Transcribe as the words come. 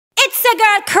your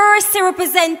girl Kirsty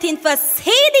representing for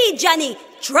CD Johnny.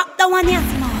 Drop the one here.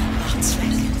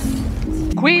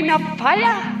 Queen of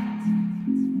Fire,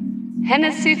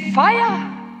 Hennessy Fyah.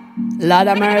 Lord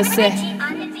of mercy,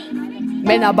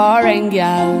 me no boring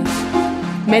girl.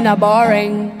 Me no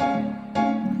boring.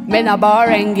 Me no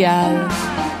boring girl.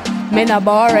 Me no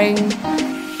boring.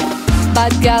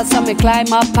 Bad girl, so me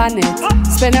climb up on it.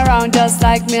 Spin around just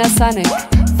like me a Sonic.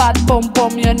 Fat pum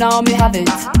pum, you know me have it.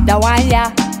 The one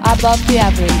yeah, above the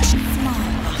average.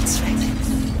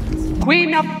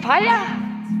 Queen of Fire.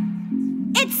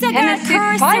 It's a girl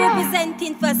Kirsty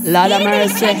representing for Lord of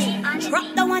mercy. Johnny.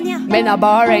 Drop the one here. Me no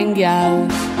boring girl.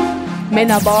 Me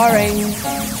no boring.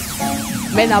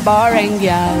 Me no boring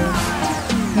girl.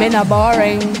 Me no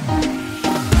boring.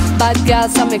 Bad girl,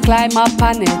 so me climb up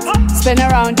on it. Spin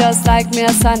around just like me a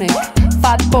Sonic.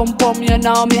 Fat pum pum, you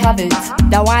know me have it.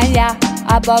 The one yeah,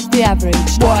 above the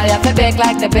average. Boy, I feel big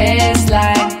like the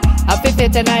baseline. I feel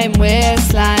fit in him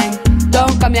waistline.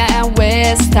 Don't come here and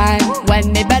waste time.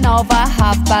 When me bend over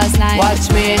 9:30. Watch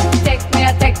me, take me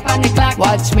a tick on the clock.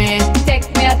 Watch me, take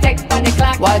me a tick on the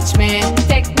clock. Watch me,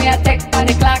 take me a tick on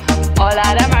the clock. All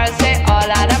out of mercy, all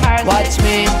out of mercy. Watch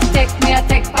me, take me a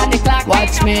tick on the clock.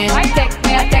 Watch me, take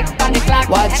me a tick on the clock.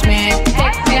 Watch me,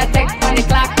 take me a tick on the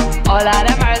clock. All out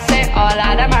of mercy, all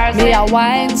out of mercy. Me a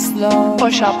wine slow,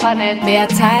 push up on it. Me a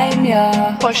time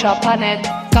ya, push up on it.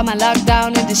 Come and lock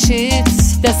down in the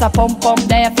sheets. There's a pump pump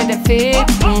there for the feet.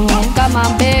 Come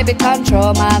on baby,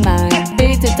 control my mind.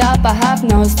 Beat it up, I have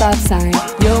no stop sign.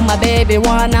 You my baby,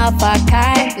 one of a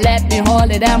kind. Let me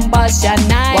hold it and bust your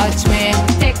knife. Watch me,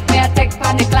 take me a tick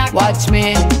on the clock. Watch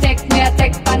me, take me a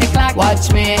tick on the clock.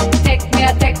 Watch me, take me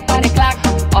a tick on the clock.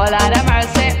 All out of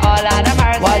mercy, all out of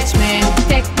mercy. Watch me,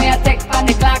 take me a tick on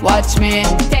the clock. Watch me,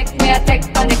 take me a tick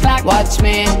on the clock. Watch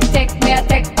me, take me a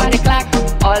tick on the clock.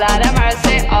 All out of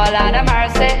mercy, all out of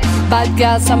mercy. Bad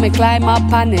girl, so me climb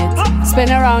up on it. Spin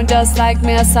around just like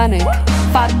me a Sonic.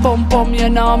 Fat pum pum, you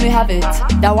know me have it.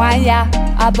 The one yeah,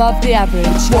 above the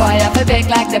average. Boy, I feel big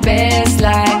like the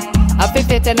baseline. I feel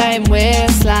fit in him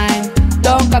waistline.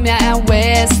 Don't come here and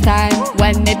waste time.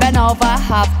 When me bend over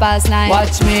 9:30.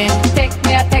 Watch me, take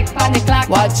me a tick on the clock.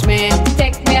 Watch me,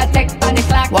 take me a tick on the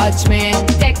clock. Watch me,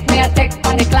 take me a tick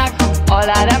on the clock. All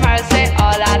out of mercy,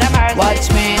 all out of mercy.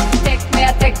 Watch me, take me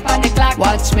a tick on the clock.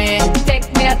 Watch me, take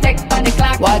me a tick on the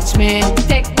clock. Watch me,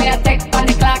 take me a tick on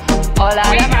the clock. All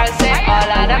out of mercy,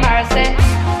 all out of mercy.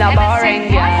 No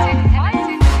boring, girl.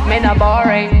 Me no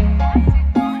boring.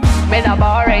 Me no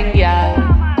boring, girl.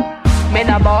 Me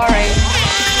no boring.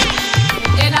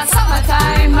 In a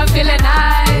summertime, I'm feeling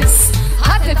nice.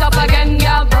 Hot it up again,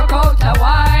 girl, broke out the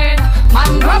wine.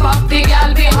 Man, grab up the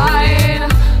girl behind.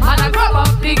 Man, I grab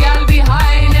up the girl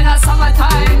behind. In a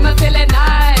summertime, I'm feeling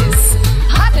nice.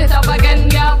 Hot it up again,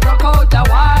 girl, broke out the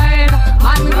wine.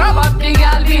 Man, grab up the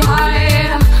girl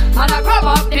behind. Man, I grab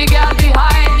up the girl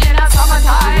behind. In a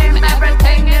summertime,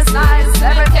 everything is nice,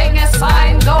 everything is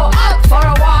fine. Go out for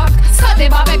a walk, study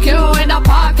barbecue in the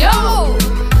park, yo.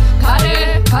 Cut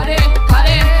it, cut it, cut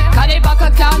it, cut it back a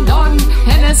can done.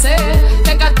 Hennessy,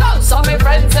 take a toast on my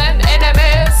friends and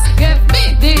enemies. Give me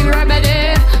the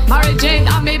remedy. Mary Jane,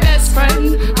 I'm my best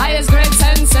friend. Highest grade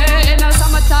sensei. In the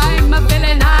summertime, I'm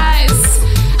feeling nice.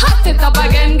 Hot it up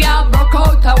again, girl, broke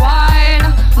out the wine.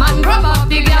 Man, grab up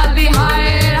the girl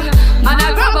behind. Man,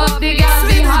 I grab up the girl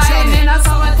behind. In the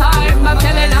summertime, I'm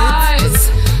feeling nice.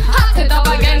 Hot it up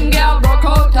again, girl, broke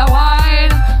out the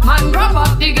wine. Man, grab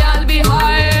up the girl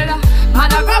behind.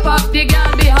 Man, I grab up the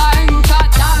girl behind.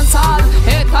 Cut dance all,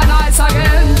 hit the nice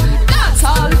again. Dance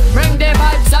all, bring the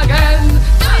vibes again.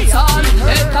 Dance all,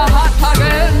 hit the hot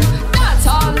again. Dance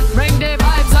all, bring the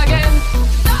vibes again.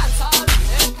 Dance all,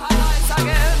 hit the nice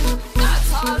again.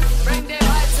 Dance all, bring the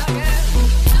vibes again.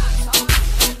 Dance all,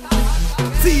 hit the hot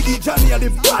again. CD Johnny and the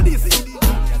bodies.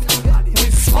 We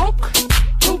smoke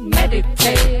to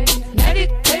meditate,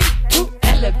 meditate to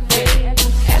elevate,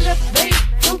 elevate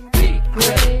to be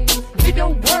great. We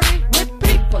don't worry with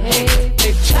people hate.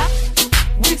 They chat,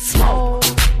 we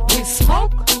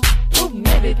smoke to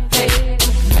meditate,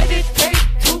 meditate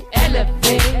to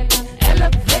elevate,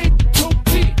 elevate to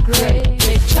be great.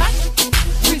 They chat,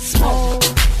 we smoke.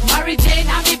 Mary Jane,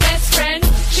 I'm my best friend.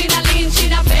 She not lean, she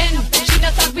not bend, she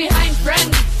not talk behind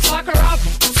friend. Spark her up,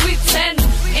 sweet scent.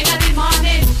 In the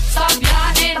morning, stop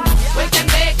yawning. We can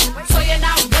bake,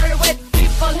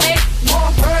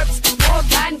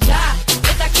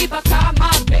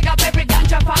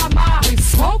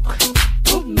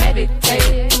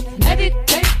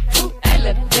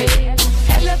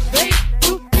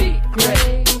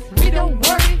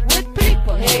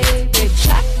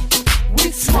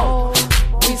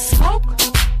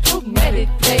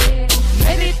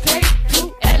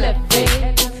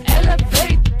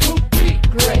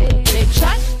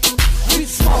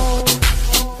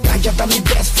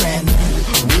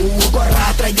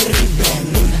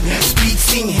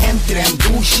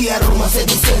 Rumor say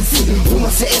the sense, rumor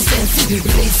say essence,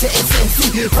 place say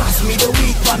essence. Pass me the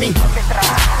weed for me.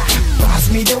 Pass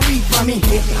me the weed for me.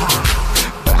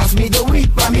 Pass me the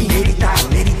weed for me. Let it out,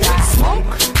 let it out.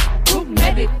 Smoke to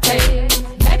meditate,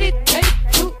 meditate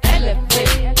to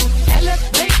elevate,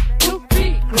 elevate to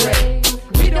be great.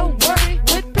 We don't worry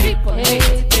with people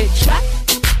hate. They chat,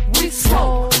 we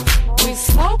smoke, we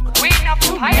smoke. We not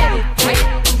to meditate,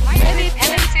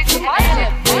 meditate to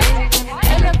elevate,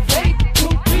 elevate to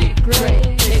be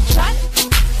great. They chat,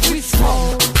 we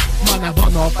smoke. Man, I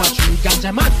burn up a tree,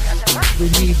 ganja man. We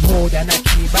need more than a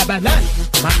tree, Babylon.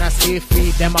 Man, I stay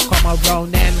free, them I come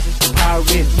around and power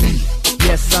with me.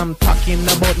 Yes, I'm talking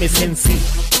about me sensei.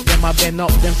 Them I bend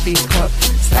up, them feet cut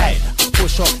style.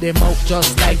 Push up them out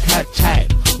just like a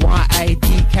child. One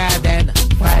ID card and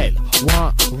file.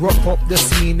 One rough up the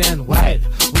scene and wild.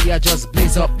 We are just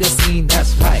blaze up the scene,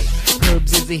 that's right.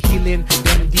 Herbs is a healing,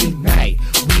 them deny.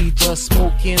 We just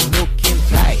smoking, looking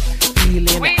fly.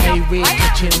 Feeling highway,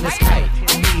 touching the sky.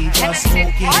 We just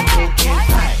smoking, looking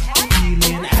fly.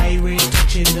 Feeling highway,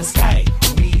 touching the sky.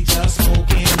 We just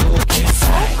smoking, looking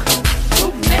fly. To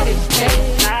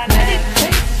meditate,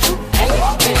 meditate to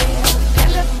elevate,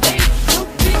 elevate to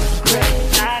be great.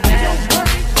 We don't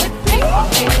worry with people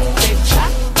hate. They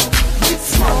chat, we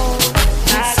smoke,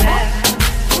 we smoke.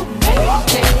 To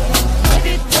meditate,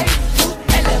 meditate to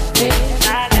elevate,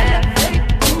 elevate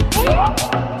to be.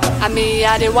 I me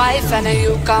are the wife and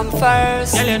you come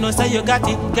first. Girl, you know say you got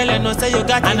it. Girl, you know say you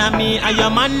got it. And I me are your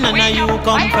man and you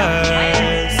come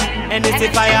first. Hennessy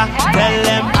Fyah, tell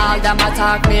them. All them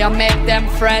attack me and make them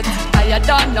fret. And you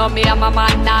don't know me, I'm a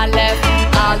man now left.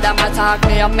 All them attack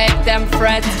me and make them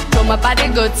fret. To my body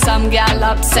good, some girl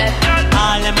upset.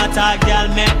 All them attack, girl,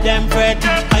 make them fret.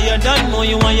 And you don't know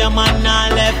you want your man now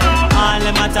left. All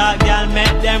them attack, girl,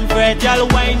 make them fret. Girl,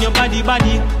 wine your body,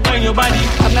 body, wine your body.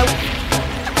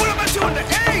 What am I doing? The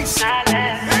ace.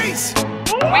 Ace.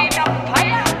 We the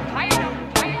fire.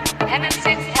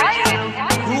 Hennessy Fyah.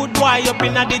 Rude boy up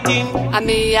in the thing. I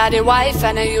me are the wife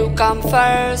and you come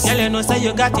first. Girl, you know say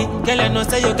you got it. Girl, you know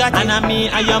say you got it. And I me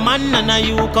are your man and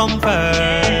you come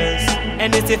first.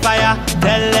 Hennessy Fyah,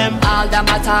 tell them. All them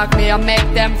attack me and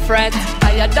make them fret.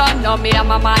 And you don't know me,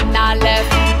 I'm a man now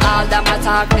left. All them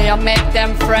attack me and make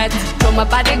them fret. To my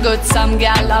body good, some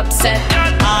girl upset.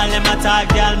 All them attack,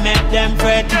 girl, make them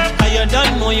fret. And you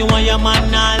don't know you want your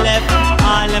man now left.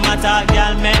 All them attack,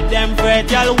 girl, make them fret.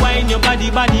 Girl, wine your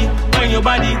body, body, wine your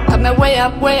body. Come way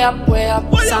up, way up, way up.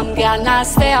 Some girl now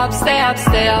stay up, stay up,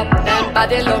 stay up. Them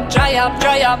body look dry up,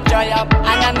 dry up, dry up. And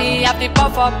I me have the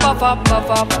puff up, puff up, puff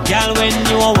up. Girl, when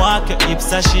you walk, your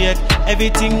hips are shake.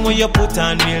 Everything when you put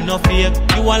on real no fake.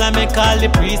 You wanna make all the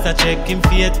priest a check him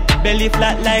fate. Belly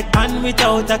flat like pan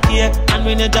without a cake. And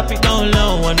when you drop it down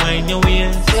low and wind your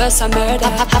waist. You're some murder.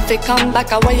 Have to come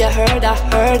back away, you heard her,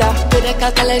 heard her. Do the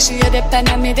calculation, you depend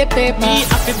on me, the paper. Me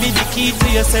have to be the key to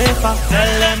your safer.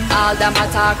 Tell them. All them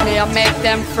attack me and make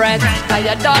them fret. Cause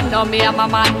you don't know me, I'm a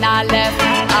man now left.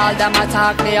 All them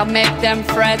attack me and make them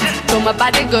fret. To my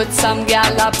body good, some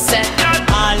girl upset.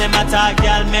 All them attack,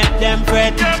 girl, make them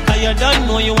fret. Cause you don't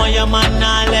know you want your man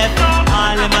now left.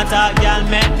 All them attack, girl,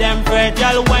 make them fret.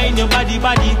 Girl, wine your body,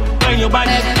 body, wine your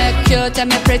body. Make cute and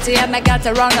me pretty and me got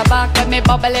around the back. Let me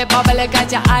bubbly, bubbly,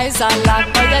 got your eyes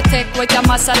unlocked. Or you take with your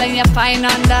muscle and you fine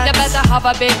on that. You better have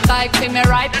a big bike, for me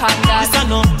right on that. Listen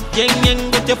no, yang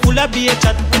yang but you full of beer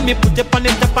chat. When me put it on the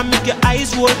top and make your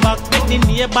eyes roll back. Make the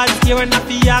neighbors hear and have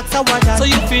to ask how that. So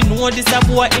you feel know this a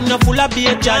boy in no full of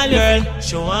beer chat, girl.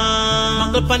 Show 'em,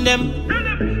 mangle pon them.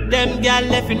 Them girl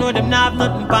left, you know them not have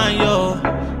nothing pon you.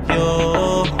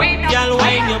 Yo, girl,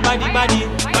 wine your body, body,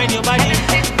 wine your body.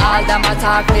 All them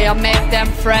attack me and make them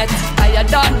fret. Cause you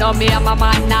don't know me, I'm a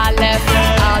man now left.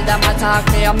 All them attack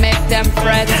me and make them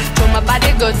fret. To my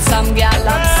body good, some girl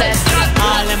upset.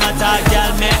 All them attack,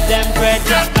 girl, make them fret.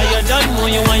 Cause you don't know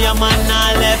you want your man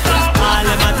now left. All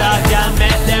them attack, girl,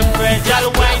 make them fret.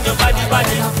 Girl, wine your body,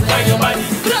 body, wine your body.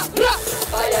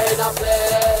 Fire in a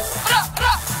place.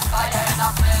 Fire in a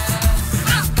place. Fire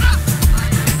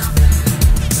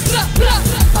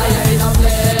in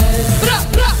a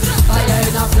place. Fire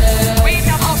in a place. We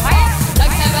the fire.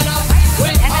 Like 7 up. We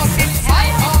up.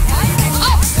 Fire up.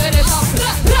 Up. Set it up.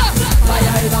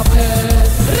 Fire in a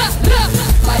place.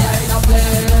 Fire in a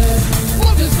place.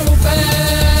 Move this group in.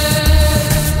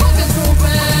 Move this group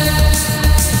in.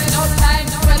 No time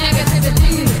for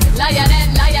negativity. Lioness,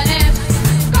 lioness.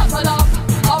 Couple of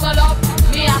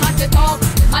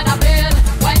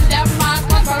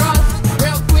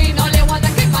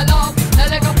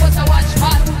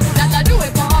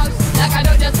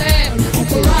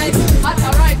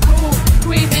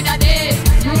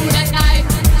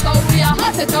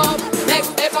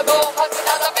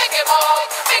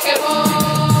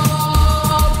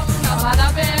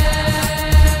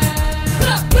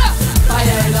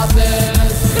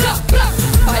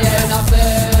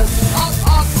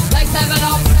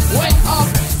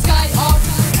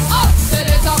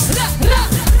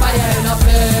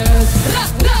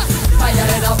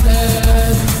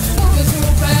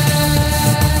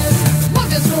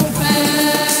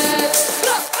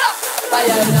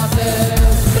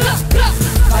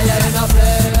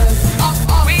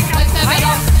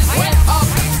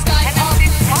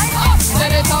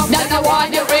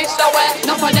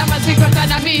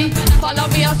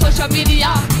social media.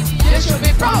 You should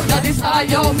be proud of the star,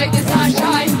 yo, make the star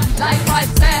shine. Like I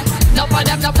said, no for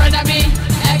them, no friend of me.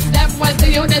 X them with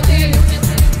the unity.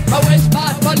 But we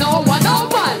spot for no one, no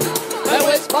one.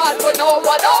 We spot for no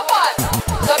one, no one.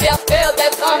 So we have feel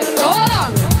that song, go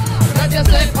along. Don't just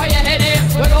live for your head in,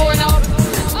 we're going up.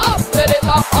 Up to the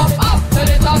top, up to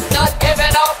the top, not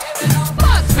giving up.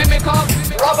 Pass me, me come,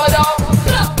 rubber down.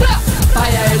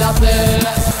 Fire in the place,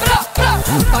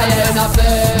 fire in the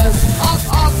place.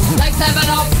 Up, like 7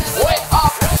 up, way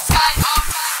up, sky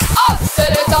up to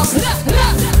the top.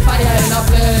 Fire in the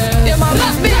place. Yeah, man,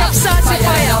 big up Saucy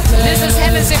Fyah. This is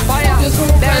Hennessy Fyah.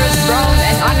 There is brown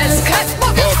and honest cut.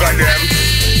 Oh, goddamn.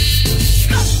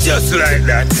 Just like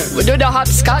that. We do the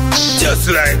hopscotch. Just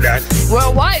like that.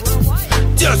 Worldwide.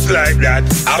 Just like that.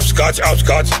 Hopscotch,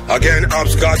 hopscotch, again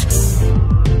hopscotch.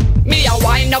 Me a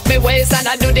wind up me waist and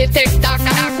I do the tick-tock.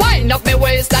 Wind up me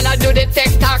waist and I do the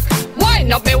tick-tock.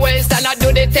 Wind up me waist and I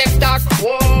do the tick-tock.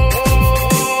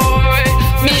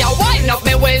 Me a wind up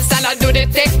me waist and I do the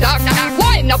tick-tock.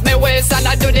 Wind up me waist and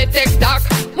I do the tick-tock.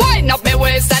 Wind up me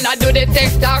waist and I do the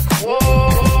tick-tock.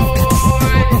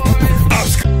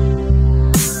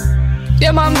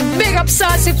 Yeah, man, big up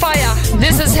Saucy Fyah.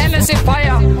 This is Hennessy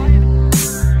Fyah.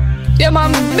 Yeah,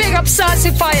 man, big up Saucy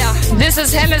Fyah. This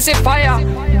is Hennessy Fyah.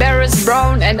 Berries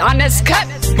brown and honest cut.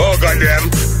 Oh,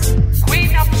 goddamn.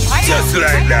 Queen of Fyah. Just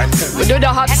like that. We do the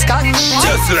hopscotch.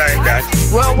 Just like that.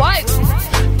 Worldwide.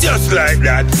 Just like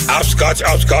that. Hopscotch,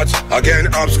 hopscotch, again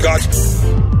hopscotch.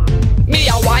 Me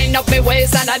a wind up me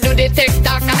waist and I do the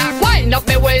tick-tock. Wind up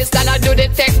me waist and I do the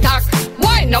tick-tock.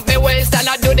 Wind up me waist and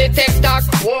I do the tick-tock.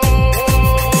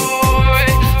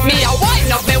 Me a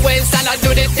wind up me waist and I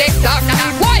do the tick-tock.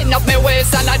 Wind up me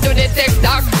waist and I do the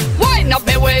tick-tock. Wind up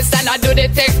me waist and I do the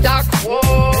tick-tock.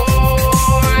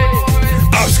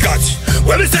 Hopscotch.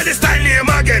 When me say the style name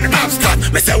again,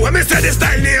 hopscotch. Me say when me say the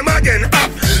style name again,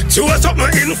 up. Show us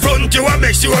something in front, you and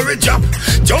make sure we drop.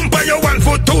 Jump on your 1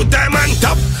 foot 2 time and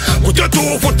top. Put your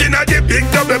 2 foot in a the big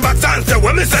double box and say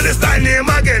when me say the style name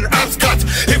again, hopscotch.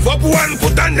 If up 1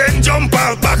 foot and then jump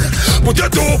out back. Put your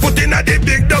 2 foot in a the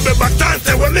big double box and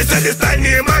say when me say the style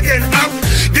name again, up.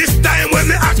 This time when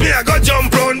me ask me I go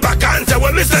jump round back and say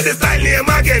when me say the style name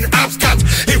again, hopscotch.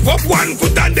 If up 1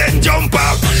 foot and then jump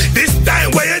out. This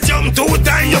time when you jump 2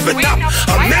 times you fit up.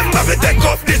 Remember to take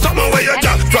up this something where you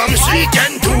jump from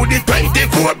chicken to the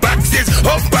 24 boxes,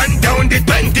 up and down the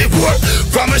 24.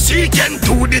 From a chicken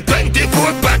to the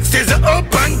 24 boxes,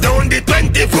 up and down the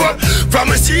 24.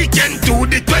 From a chicken to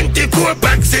the 24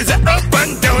 boxes, up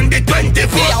and down the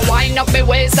 24. Me a wind up me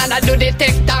waist and I do the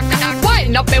tick-tock.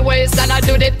 Wind up me waist and I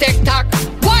do the tick-tock.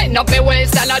 Wind up me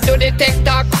waist and I do the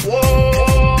tick-tock.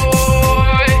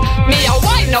 Me a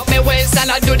wind up me waist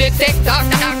and I do the tick-tock.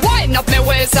 Wind up me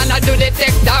waist and I do the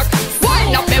tick-tock.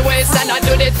 Wind up me waist and I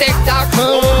do the tick-tock.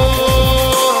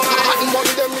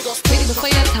 Before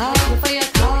you talk, before you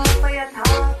talk.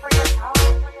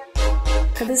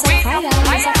 Cause it's a fire,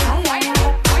 it's a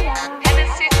fire.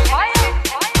 Hennessy Fyah.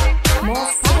 More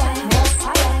fire, more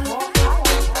fire.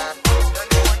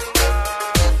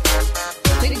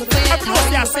 Before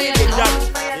you talk, before you talk.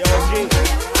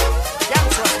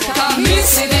 Me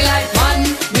see the light man,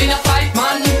 me no fight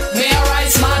man, me a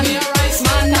rise man,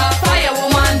 a fire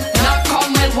woman, not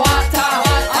come with water.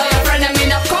 All your friend and me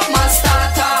not come and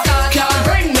starter. Can't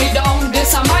bring me down,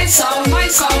 this a my sound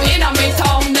in a me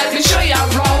town. Let me show you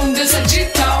around, this a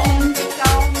G-town,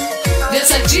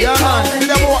 this a G-town.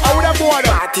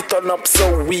 Party turn up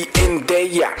so we in there,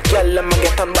 yeah. Girl, I'ma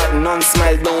get on bad,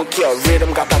 non-smile, don't care.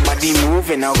 Rhythm got a body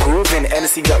moving, now grooving.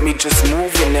 Hennessy got me just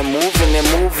moving and moving and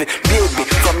moving. Baby,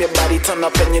 from your body turn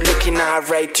up and you're looking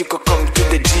alright. You could come to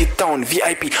the G-Town,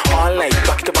 VIP all night.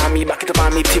 Back it up on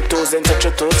me, tiptoes and touch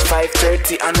your toes.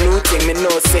 5:30, a new thing, me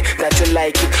know say that you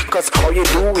like it, cause how you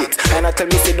do it. And I tell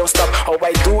me say don't stop how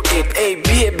I do it. Hey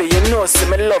baby, you know say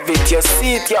me love it. You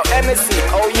see it, yo Hennessy,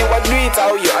 how you a do it,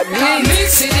 how you a do it. Me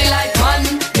see the light man,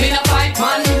 me no fight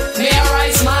man, me a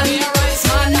rise man, a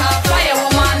fire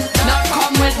woman, not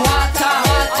come with water.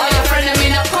 All your friend and me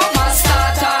not come and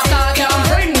starter. Can't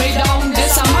bring me down,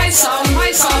 this a my sound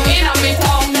in a me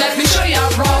town. Let me show you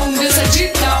around, this a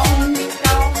G-town,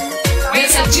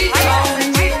 this a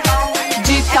G-town.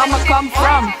 G-town I come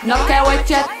from, no care what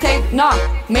you think, no.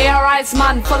 Me a rise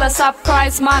man, full of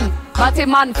surprise man. Batty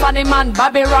man, funny man,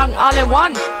 Bobby wrong, all in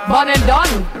one. Bun and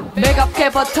done, big up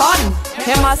Cape Ton.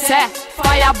 Him a say,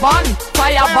 fire bun.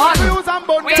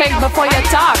 Think before you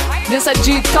talk, this a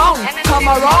G-town, come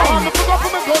around.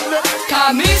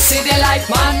 Cause me see the light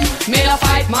man, me no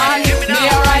fight man, me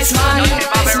a rise man,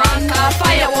 a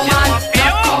fire woman,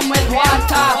 not come with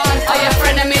water. All your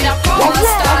friend and me not come and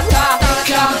starter.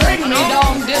 Can't bring me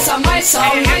down, this a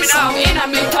my song in a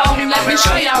me town. Let me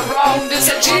show you around. This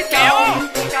a G-town.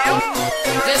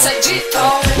 This a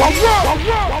G-town.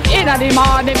 In the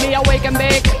morning, me awake and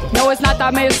bake. No, it's not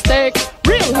a mistake.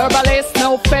 Real herbalist,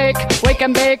 no fake. Wake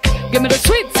and bake. Give me the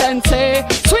sweet sensei,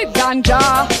 sweet ganja.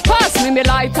 Pass me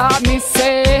lighter, me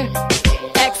say.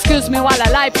 Excuse me while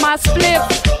I light my spliff.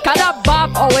 Cause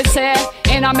Bob always say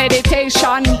in a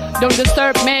meditation, don't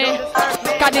disturb me.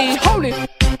 Cause the holy.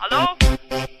 Hello?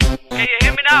 Can you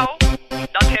hear me now?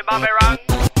 Don't hear Bobby wrong.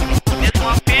 This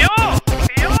one for you.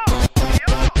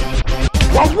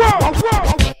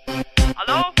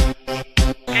 Hello?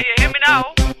 Can you hear me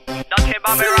now? Don't hear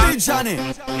Bobby wrong. Johnny.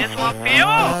 This one for you.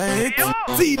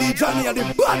 CD Johnny and the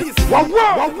bodies.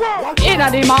 In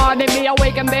the morning, me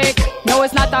awake and bake. No,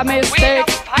 it's not a mistake.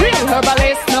 Real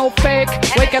herbalist, no fake.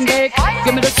 Wake and bake.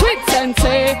 Give me the sweet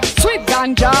sensei, sweet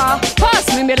ganja. Pass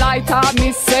me lighter,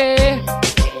 me say.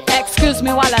 Excuse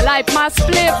me while I light my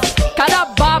spliff.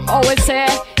 Cause Bob always say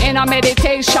in a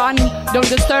meditation, don't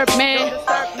disturb me.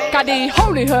 Cause the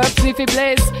holy herbs if he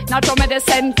blaze. Natural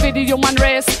medicine for the human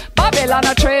race. Babylon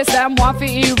a trace, them want to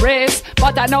erase.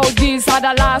 But I know these are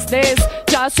the last days.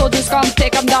 Just so just come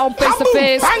take them down face to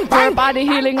face. Herb by the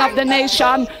healing of the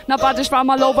nation. Now parties from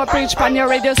all over preach on your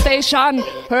radio station.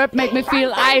 Herb make me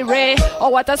feel irate. Oh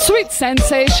what a sweet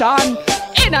sensation.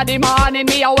 In the morning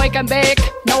me awake and bake.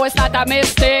 No it's not a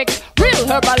mistake. Real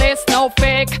herbalist, no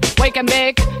fake. Wake and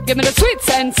bake. Give me the sweet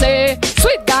sensei,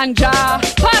 sweet ganja.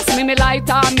 Pass me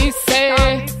lighter, me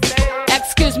say.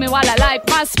 Excuse me while I light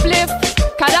my spliff.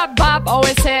 Cause Bob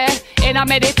always say in a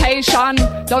meditation,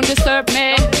 don't disturb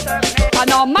me. And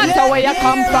no matter where you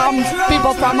come from,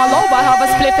 people from all over have a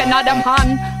spliff in them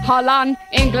hand. Holland,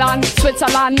 England,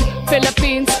 Switzerland,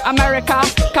 Philippines, America,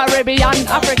 Caribbean,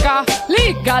 Africa.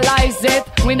 Legalize it,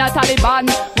 we not Taliban.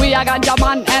 We are ganja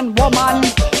man and woman.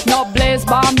 No blaze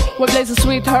bomb, we blaze the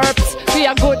sweet herbs. Be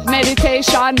a good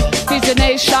meditation, feed the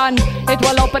nation. It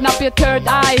will open up your third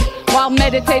eye. While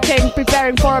meditating,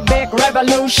 preparing for a big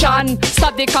revolution.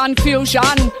 Stop the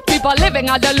confusion, people living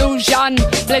a delusion.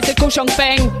 Blaze the cushion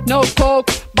thing, no coke,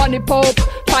 bunny pope.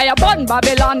 Fire burn,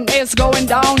 Babylon is going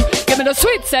down. Give me the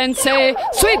sweet sensei,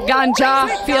 sweet ganja.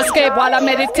 Feel escape while I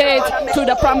meditate to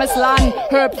the promised land.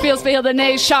 Herb feels feel the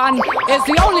nation is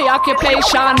the only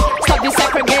occupation. Stop the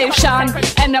segregation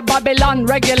and the Babylon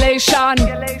regulation.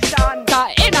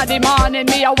 Cause in the morning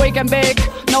me awake and bake.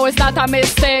 No it's not a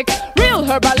mistake. Real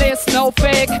herbalist, no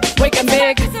fake. Wake and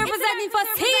bake. Representing for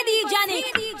CD Johnny.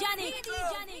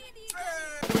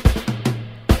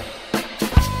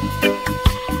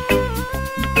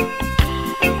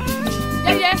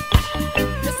 Yeah.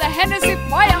 It's a Hennessy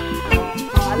Fyah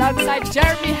alongside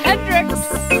Jeremy Hendrix.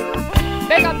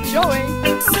 Big up Joey.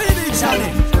 CD Johnny.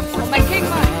 Oh, my king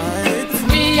man.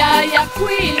 Me are your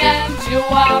queen and you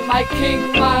are my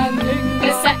king man.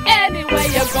 Listen, anywhere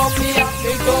you go, me have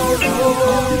to go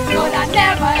home. But I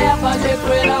never ever live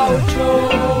without you.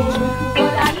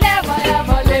 But I never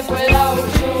ever live without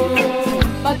you.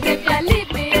 But if you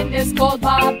leave me in this cold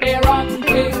Babylon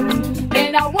king,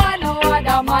 then I want no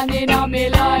other man in a me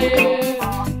life.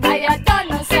 I done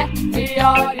no say me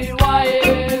are the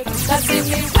wife. That see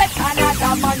me with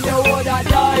another man, you woulda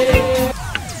died.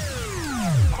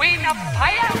 Queen of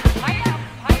Fire.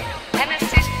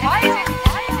 Hennessy Fyah.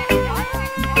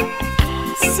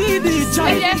 CD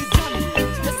Johnny. Yeah.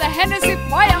 It's a Hennessy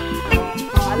Fyah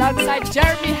alongside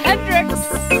Jeremy Hendrix.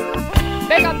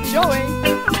 Big up Joey.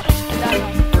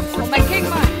 Oh, my king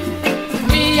man.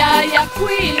 Me are your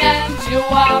queen and you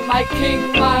are my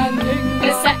king man.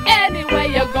 Listen, anywhere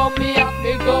you go, me have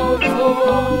to go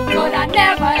home. But I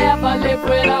never ever live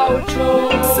without you.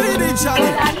 CD Johnny.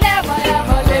 But I never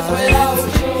ever live without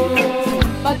you.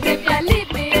 But if you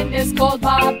leave me in this cold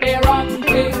Babylon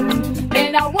king,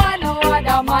 then I want no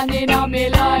other man in a me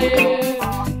life.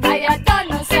 I done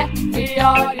no say me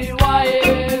are the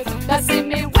wife. That see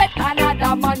me with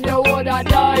another man, you woulda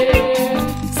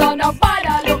died. So no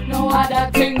bother look no other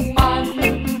thing, man.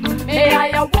 Me are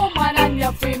your woman and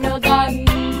your female gun.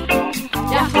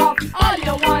 You have all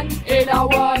you want in a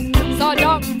one. So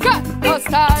don't cut no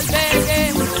style,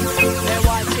 baby. They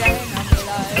want you in my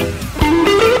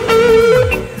life.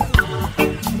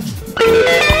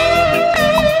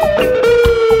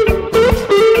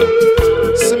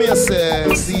 See me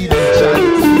say, see the Johnny.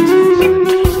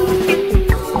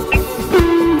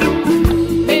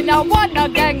 Me no want no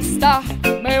gangster,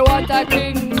 me want a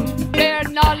king. Their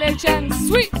knowledge and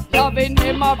sweet loving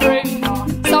him a bring.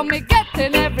 So me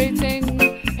getting everything.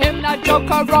 Him not joke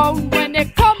around when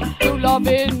it come to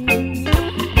loving.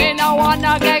 Me no want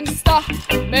a gangster,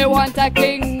 me want a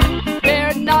king.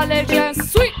 Their knowledge and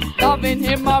sweet loving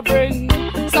him a bring.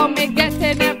 So me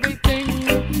getting everything.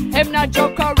 a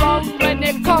joke around when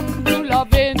it comes to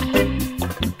loving.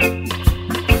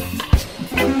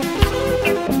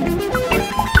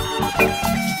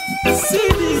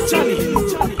 CD Johnny.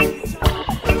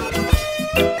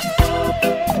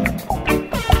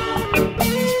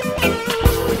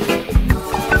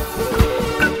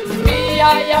 Me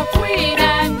are your queen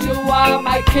and you are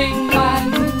my king,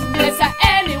 man. There's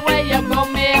anywhere you go,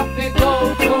 me have to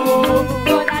go to.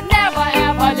 But I never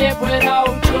ever live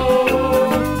without you.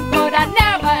 But I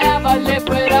never ever live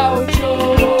without you.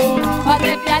 But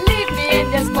if you leave me in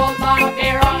this cold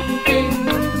Babylon thing,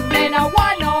 then I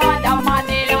want no other man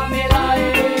in my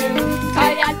life.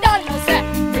 I don't know, say,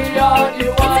 me are the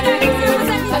one.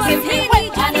 Cause if you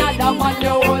went another man,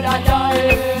 you would have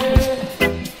died.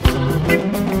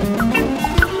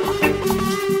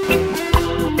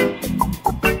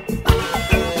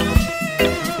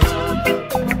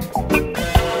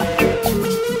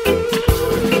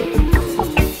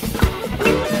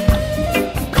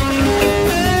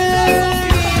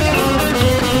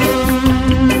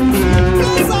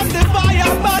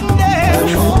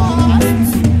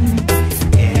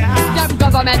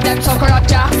 Them so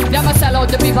corrupt, yeah. Them a sell out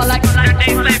the people like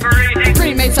slavery,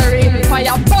 Freemasonry,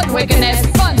 fire, blood, wickedness,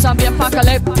 funds of the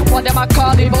apocalypse. What them a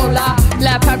call Ebola,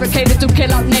 lab fabricated to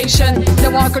kill our nation. They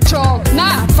want control,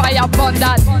 nah, fire burn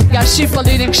that. Got sheeple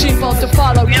leading sheeple to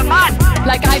follow. You're mad,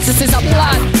 like ISIS is a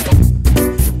plan.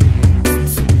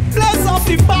 Blaze up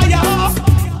the fire.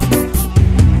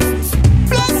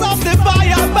 Blaze up the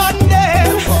fire, bandit.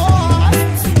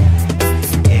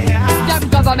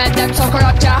 Government, them so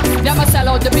corrupt, yeah. Them a sell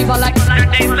out the people like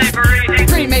slavery,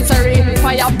 Freemasonry,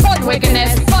 fire, blood,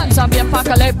 wickedness, funds of the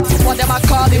apocalypse. What them a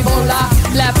call Ebola,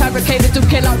 lab fabricated to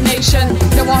kill our nation.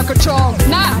 They want control,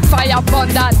 nah, fire burn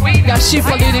that. Got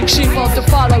sheeple leading sheeple to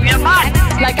follow.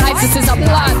 Like ISIS is a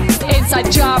plan.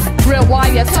 Inside job, real why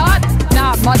you thought.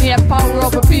 Nah, money and power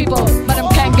over people, but them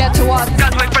can't get to us.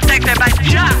 Cause we protected by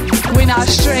Jah. We not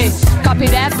straight. Copy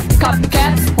that,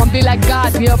 copycat. Won't be like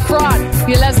God, be a fraud.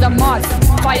 You less than mud.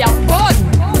 Fire burn.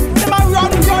 Them a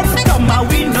run, come and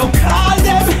we no call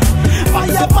them.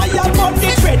 Fire, burn the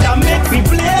thread and make me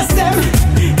bless them.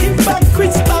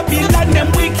 Hypocrites, Babylon, them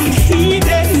wicked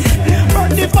heathen.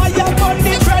 Burn the fire, burn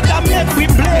the thread and make we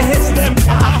bless them.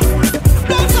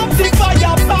 Bless up the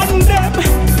fire, burn them.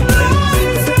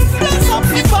 Bless up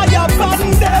the fire,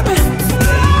 burn them.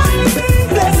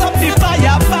 Bless up the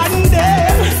fire, burn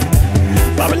them.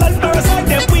 Babylon parasite,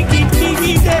 them wicked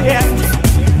heathen.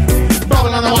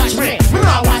 Babylon watch me, me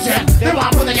not watch them. They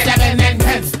want to get them in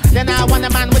pen. Then I want a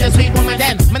man with a sweet woman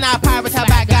then. Me not pirate a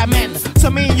bad guy men. So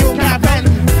me you can't friend.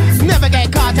 Never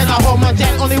get caught in a homo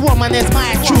jet. Only woman is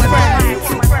my true friend.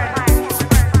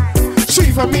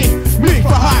 She for me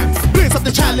for her. Blaze up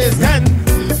the chalice then.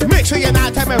 Make sure you're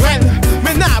not time me rent.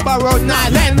 Me not borrow,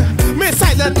 not lend. Me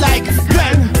silent like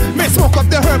Glenn. Me smoke up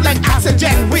the herb like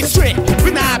oxygen. We straight,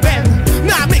 we not bend.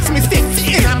 Now mix me sticks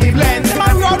in and me blend. Them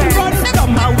a run,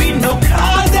 come and we no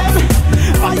call them.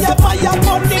 Fire,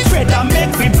 burn the thread and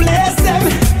make we bless them.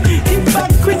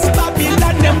 Hypocrites,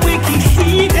 Babylon, them wicked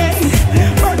heathen.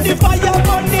 Burn the fire,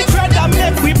 burn the thread and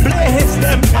make we bless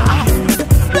them.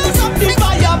 Bless up the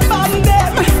fire, burn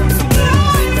them.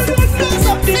 Bless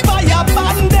up the fire,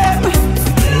 burn them.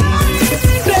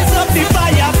 Bless up the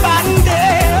fire, burn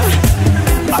them.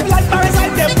 Babylon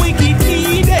parasite, them wicked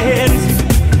heathen.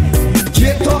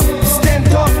 Get up, stand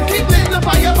up, keep letting the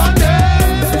fire burn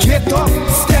them. get up,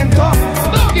 stand up,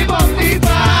 Don't give up the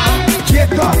fight.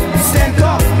 get up, stand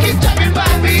up, Keep chopping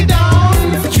back me down.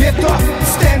 get up,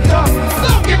 stand up.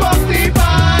 Don't give up the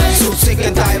fight. So sick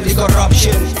and tired of the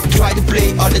corruption. Try to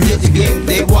play all the dirty game.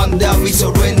 They wonder we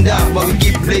surrender, but we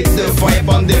keep lit the fire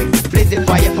upon them. Lit the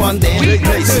fire upon them. Lit the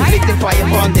fire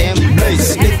upon them.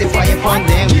 Lit the fire upon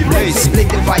them. Lit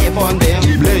the fire upon them.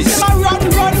 Them a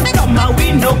run, come and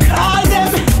we no call them.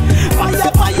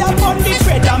 Fire, burn the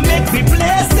thread and make we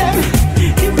bless them.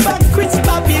 Hypocrites,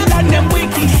 Babylon, them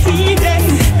wicked heathen.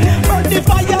 Burn the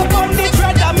fire, burn the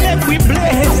thread and make we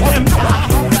bless them.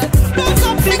 Bless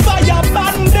up the fire,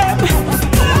 burn them.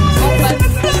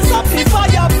 Bless up the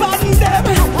fire, burn them.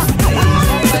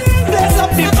 Bless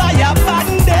up the fire, burn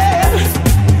them.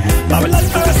 Babylon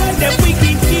first and them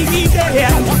wicked heathen.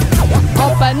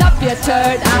 Open up your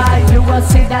third eye, you will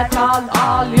see that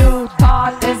all you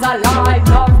thought is a lie.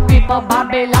 Love people,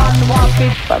 Babylon, walk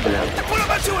it. Babylon.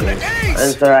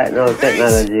 And so right now,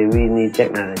 technology, we need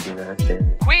technology in our sense.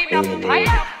 Queen of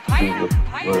Fyah,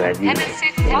 Hennessy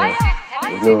Fyah Tic.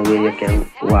 There's no way you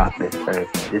can walk this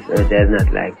earth. This earth is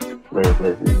not like when it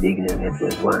was the beginning, it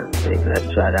was one thing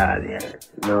that trod all the earth.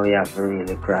 Now you have to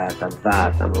really cross a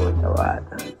vast amount of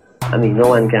water. I mean, no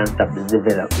one can stop the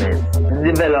development.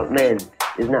 The development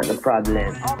is not the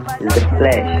problem. It's the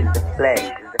flesh. It's the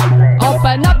flesh.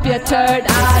 Open up your third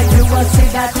eye, you will see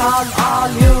that all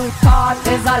you thought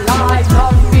is a lie.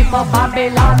 Some people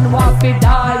Babylon want to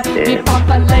die. The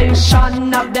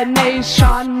population of the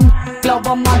nation,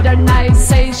 global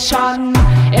modernization,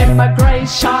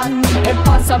 immigration,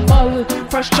 impossible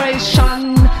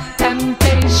frustration,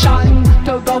 temptation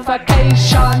to go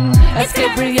vacation,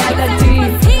 escape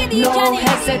reality, no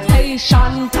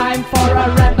hesitation, time for a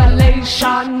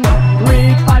revelation,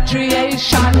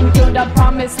 repatriation to the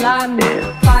promised land,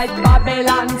 fight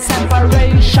Babylon,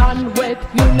 separation with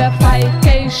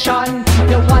unification.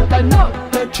 You want to know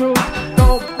the truth,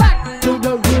 go back to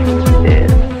the root.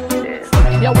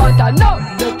 You want to know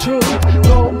the truth,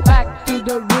 go back to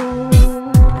the root.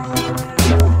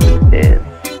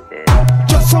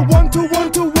 Just a one-to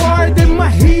war, them a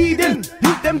heathen.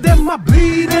 Hit them a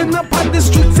bleeding. Up on the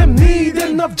streets, them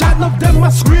needing. Of John of them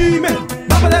a screaming.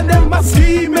 Babylon them a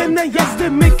scheming. And yes, they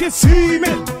make it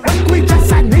seeming. And we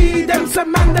just a need them.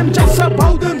 Some man them just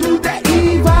about to do the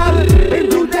evil. They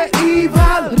do the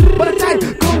evil. But I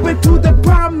go into the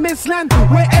promised land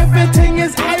where everything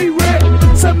is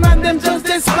irate. Some man them just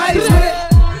despise it.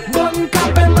 Gun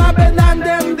cap and Babylon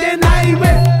them deny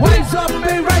it. Rise up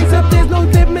and rise up. There's no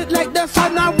limit like the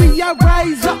sun. Now we are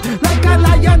rise up like a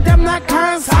lion. Them not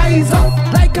can't size up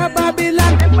like a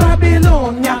Babylon,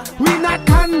 Babylonia. We not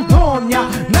condone ya.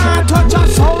 Nah touch a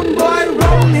sound boy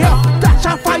round here. Touch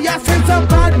a fire sense a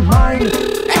bad mind.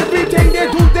 Everything they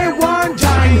do they want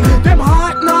join. Them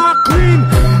heart not clean.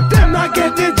 Them not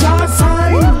get the jaw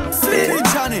sign.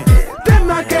 Them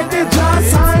not get the jaw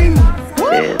sign.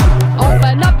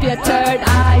 Open up your third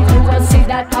eye, you will see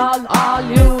that all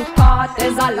you thought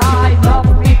is a lie. No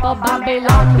people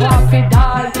Babylon want to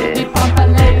die. The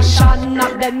population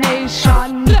of the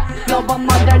nation, global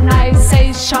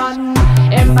modernization,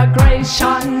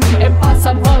 immigration,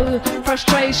 impossible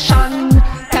frustration,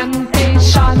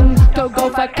 temptation to go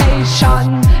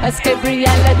vacation, escape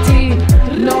reality,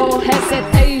 no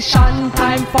hesitation,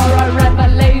 time for a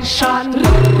revelation,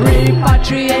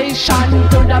 repatriation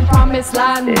to the promised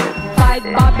land, fight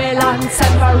Babylon,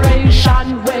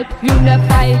 separation with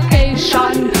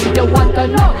unification. You want to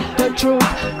know the truth,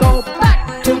 go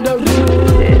back to the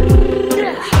root.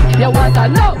 You want to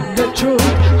know the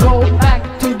truth, go back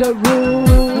to the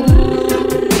root.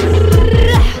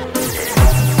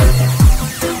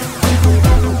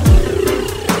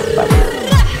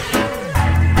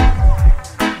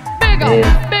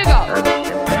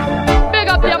 Big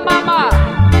up your mama.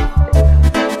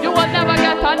 You will never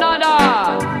get another.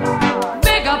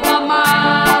 Big up mama.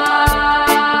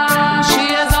 She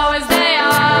is always there.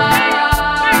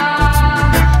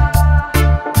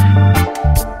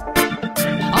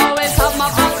 Always have my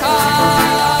back.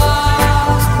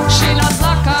 She loves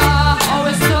luck.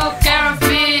 Always took care of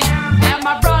me and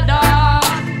my brother.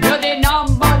 You're the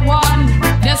number one.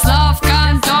 This love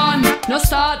can't done. No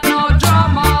start, no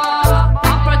drama.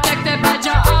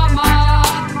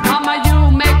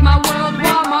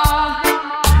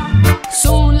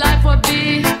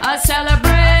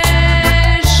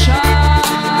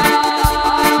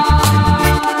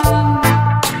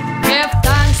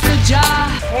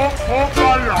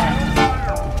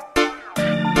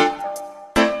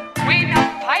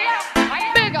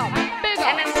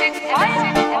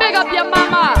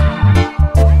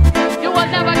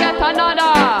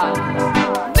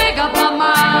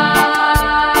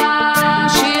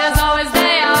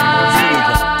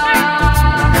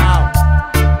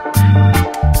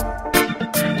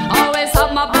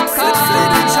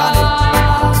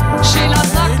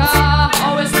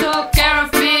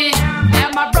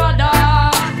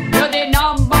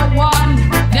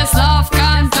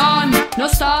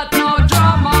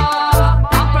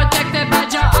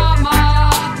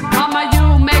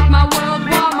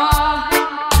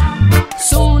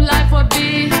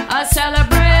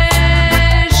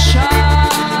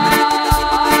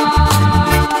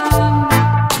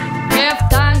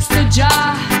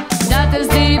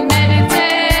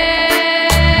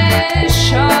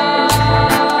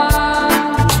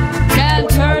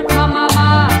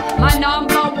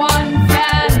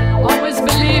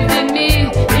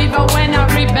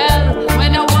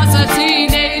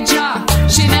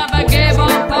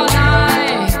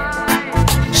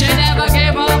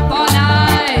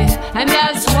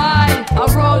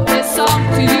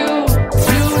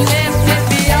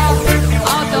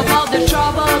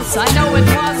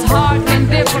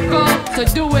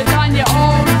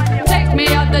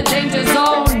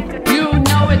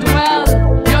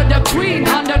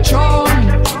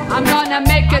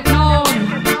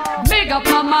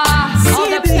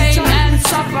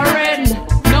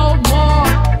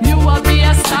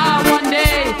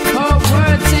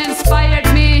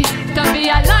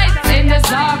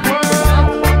 this dark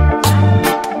world.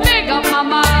 Big up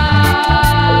mama,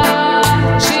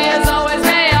 she is always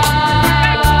there.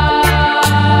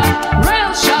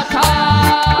 Real shocker,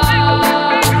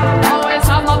 always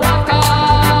on my back.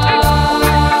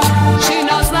 She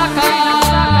knows knocker,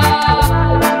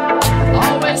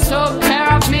 always took care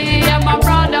of me and my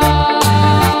brother.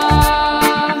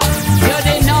 You're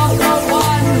the number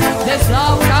one, this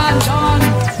love can't done.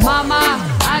 Mama,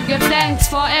 I give thanks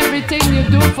for everything you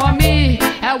do for me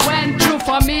and went through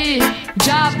for me.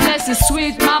 God bless you,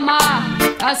 sweet mama.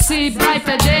 I see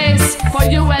brighter days for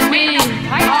you and me.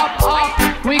 Up,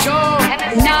 up, we go,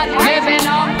 not giving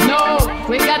up, no.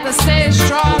 We got to stay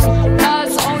strong,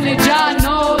 cause only God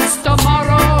knows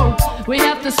tomorrow. We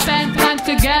have to spend time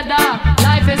together,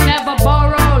 life is never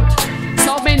borrowed.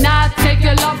 So me not take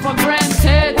your love for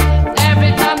granted.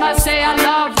 Every time I say I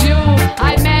love you,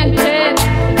 I meant it.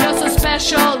 You're so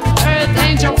special, earth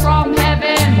angel from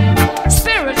heaven.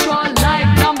 Spiritual like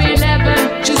number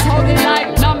 11, she's holding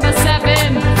like number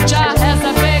 7. Jah has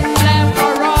a big plan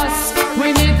for us.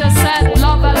 We need to set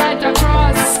love a light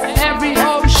across every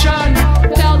ocean.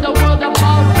 Tell the world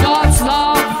about God's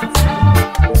love.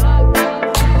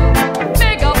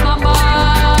 Big up mama,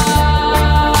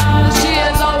 she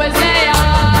is always there.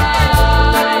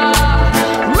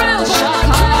 Real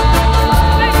shocker,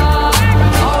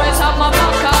 always on my back.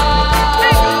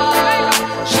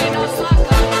 She knows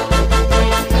slacker.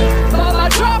 Baba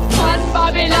drop on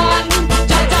Babylon,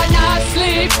 Jaja not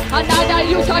sleep. Another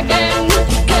youth again,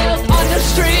 killed on the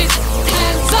street.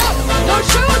 Hands up, don't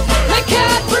shoot, they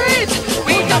can't breathe.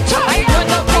 We got time when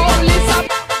the police are.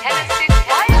 Hennessy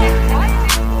Fyah Tic.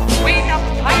 We got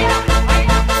fire.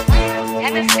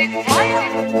 Hennessy Fyah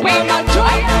Tic. We got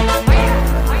joy.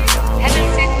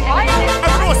 Hennessy Fyah Tic.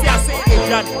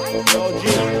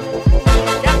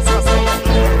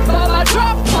 Baba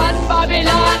drop on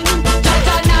Babylon,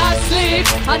 Jaja not sleep.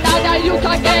 Another youth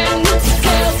again,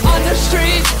 killed on the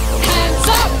street. Hands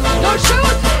up, don't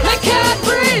shoot, they can't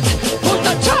breathe. Who's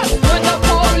the trust when the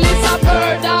police are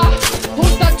murder?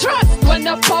 Who's the trust when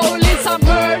the police are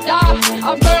murder?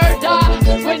 A murder,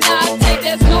 we not take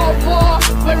this no more.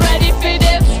 We're ready for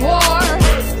this war.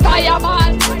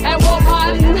 Fireman and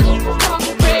woman,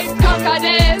 concrete conquer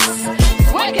this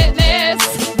wickedness.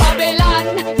 Babylon,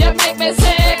 you make me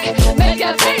sick, make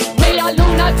you think me a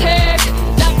lunatic.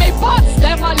 Let me bust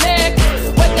them a lick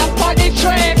with the funny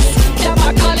tricks. Them a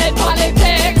call it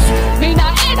politics. Me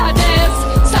not into this.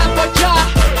 Stand for Jah,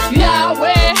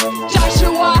 Yahweh,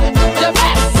 Joshua, the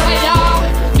Messiah.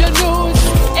 Your news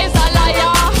is a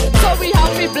liar, so we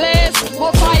have to blaze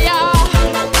more fire.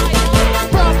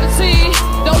 Prophecy,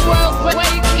 the world will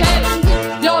awaken.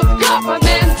 Your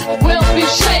government will be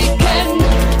shaken.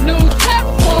 New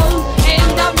temple in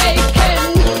the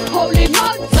making. Holy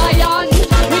Mount Zion,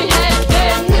 we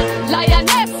heading.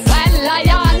 Lioness and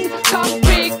lion,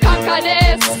 concrete conquer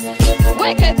this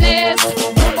wickedness.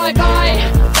 Oh my boy,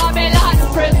 Babylon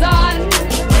prison.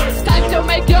 Time to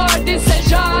make your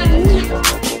decision.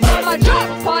 Mama drop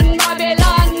on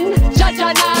Babylon, Jaja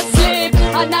not sleep.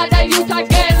 Another youth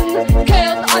again,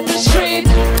 killed on the street.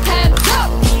 Hands up,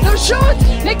 no shoot,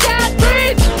 they can't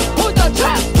breathe. Who the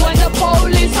trust when the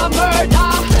police are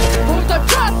murder? Who the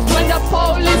trust when the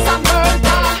police are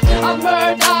murder? A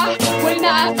murder, we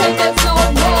not take this no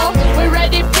more. We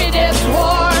ready for this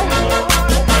war.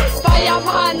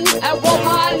 Fireman and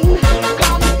woman,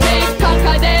 come big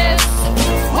conquer this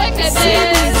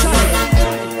wickedness.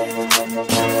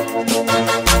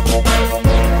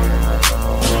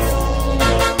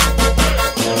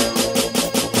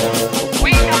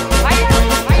 We got fire.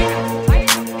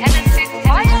 Hennessy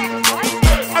Fyah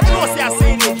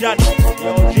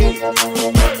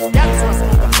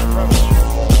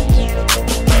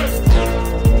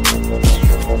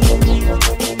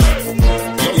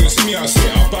Yo, you see me, I say,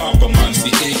 a Papa Man's the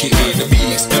AKA the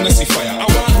beast, Hennessy Fyah. I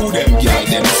want who them girl,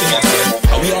 them. See me, I say,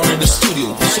 we are in the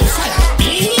studio, so fire.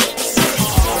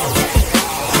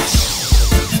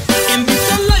 In this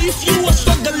life you a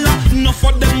struggle, enough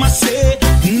of them I say,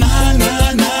 nah,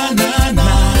 nah, nah, nah,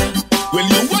 nah. Well,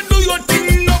 you want do your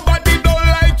thing, nobody don't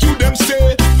like you, them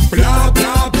say, blah,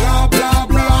 blah, blah, blah,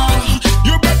 blah.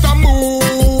 You better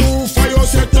move for your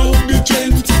set out the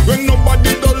trend. When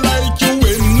nobody don't like you,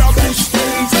 when a push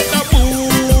friends, better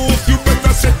move, you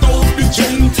better set out the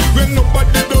trend. When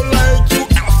nobody don't like you,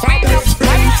 have a best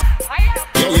friend.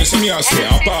 Yo, you see me, I say,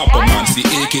 a Papa Man's the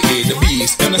AKA the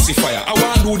beast, Hennessy Fyah. I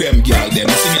want who them girl, them.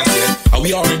 You see me, I say,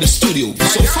 we are in the studio,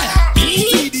 so fire.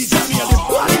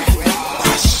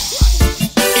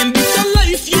 In this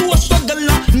life you a struggle,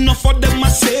 enough of them I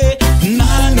say,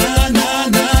 nah, nah, nah,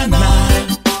 nah,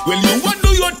 nah. Well, you want do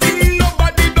your thing,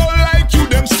 nobody don't like you.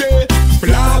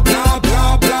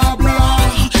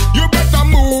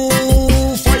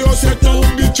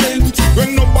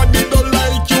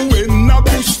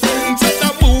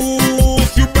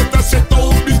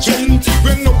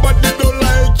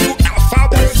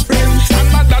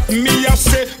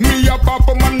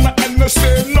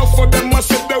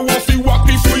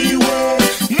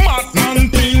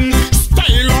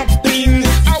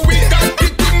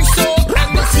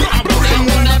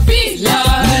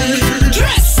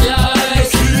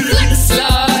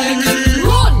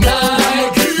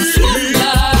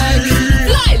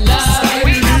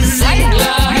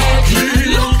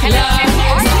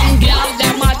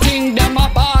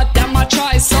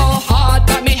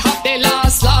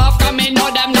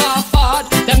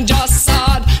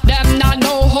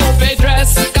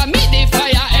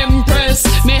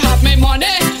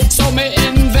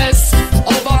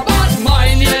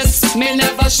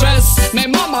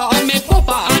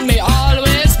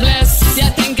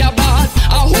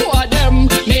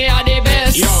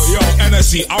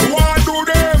 Hennessy, I want do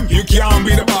them. You can't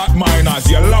be the bad miners.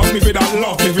 You love me for that,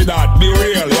 love me for that. Be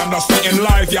real, you understand in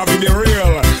life, you have to be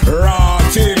real.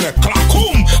 Rotting,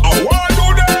 clackum, I want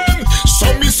do them.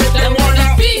 Some me say them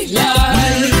wanna be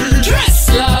like, dress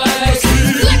like,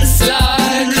 flex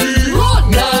like, road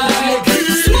like,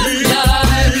 smoke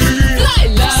like,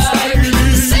 fly like,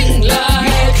 sing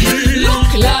like,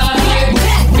 look like,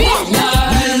 be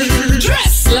like,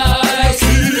 dress like,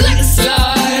 flex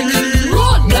like,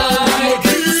 road like,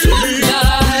 smoke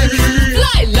like,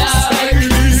 fly like,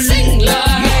 sing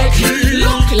like,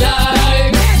 look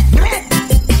like.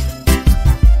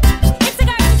 It's the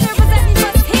guy who's representing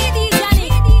for CD Johnny.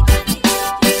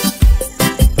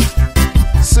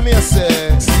 See me, I say,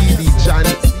 CD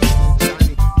Johnny.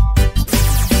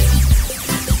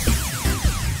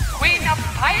 Queen of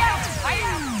Fyah,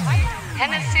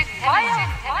 Hennessy Fyah.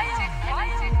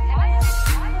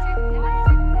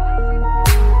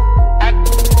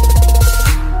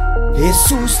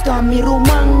 Jesus ta mi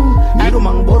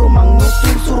romang boromang no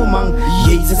tur surumang.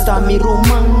 Jesus ta mi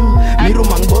romang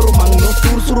boromang no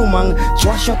tur surumang.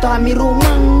 Joshua ta mi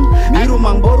romang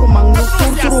boromang no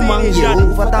tur surumang.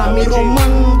 Jehovah ta mi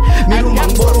romang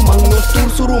boromang no tur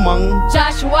surumang.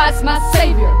 Joshua's my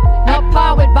savior, no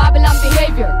power with Babylon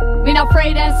behavior. We not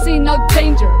afraid and see no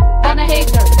danger. Gonna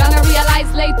hater, gonna realize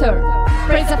later.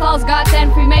 Praise the false gods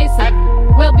and Freemason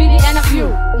will be the end of you,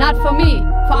 not for me,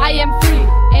 for I am free.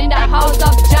 In the house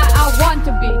of Jah I want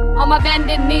to be. On my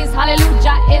bended knees,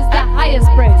 hallelujah is the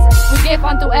highest praise. We give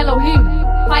unto Elohim,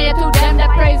 fire to them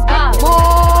that praise God.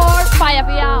 More fire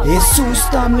for y'all. Jesus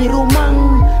ta mi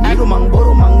romang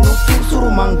boromang no tur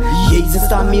surumang. Jesus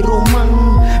ta mi romang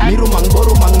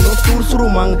boromang no tur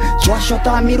surumang. Joshua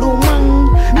ta mi romang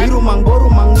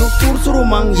boromang no tur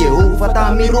surumang. Jehovah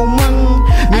ta mi romang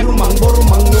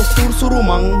boromang no tur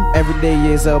surumang. Every day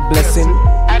is a blessing.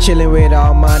 Chilling with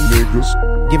all my niggas,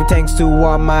 giving thanks to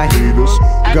all my haters.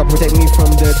 God protect me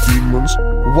from the demons.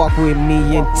 Walk with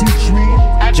me and teach me.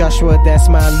 Joshua, that's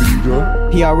my leader.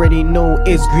 He already know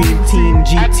it's Green Team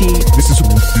GT. This is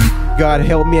Ruthie. God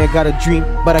help me, I got a dream,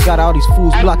 but I got all these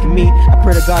fools blocking me. I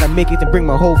pray to God I make it and bring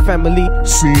my whole family.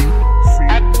 See,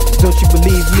 don't you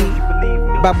believe me?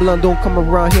 Babylon don't come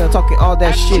around here talking all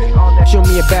that shit. Show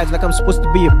me a badge like I'm supposed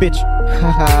to be a bitch.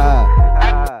 Haha.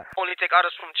 Only take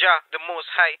orders from Jah, the Most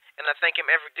High, and I thank Him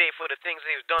every day for the things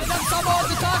He's done.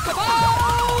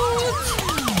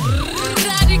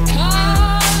 Radical,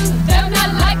 them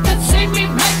not like to see me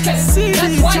make it.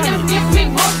 That's why they give me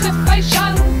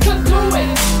motivation to do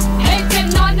it.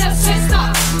 Hating on the sister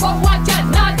for what you're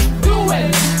not doing.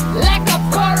 Lack of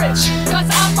courage, cause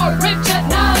I'm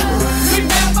original.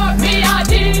 Remember me, I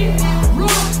did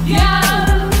root,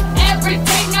 yeah.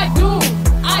 Everything I do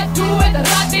it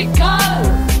radical.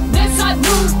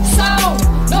 New sound,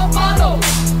 no follow.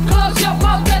 Close your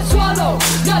mouth and swallow.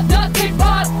 Your dirty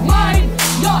bad mind,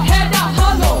 your head a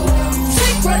hollow.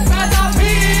 Secret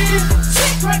enemy,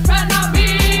 secret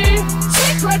enemy,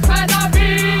 secret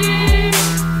enemy.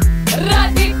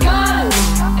 Radical,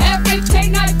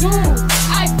 everything I do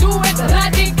it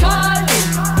radical.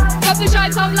 Come to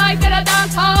shine some light in a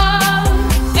dance hall,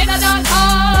 in a dance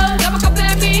hall. Never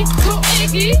compare me to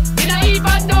Iggy, and I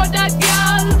even know that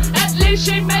girl. At least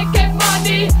she making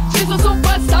money, she's a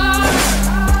superstar.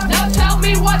 Now tell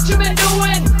me what you been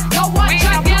doing. Now watch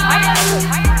your girl.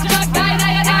 Just guide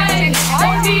I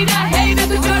don't need a hater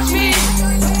to judge me.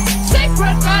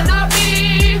 Secret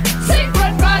enemy,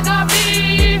 secret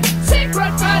enemy,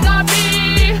 secret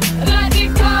enemy.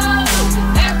 Radical,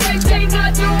 everything I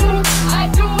do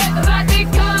it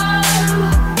radical.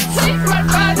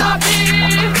 Secret enemy,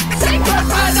 secret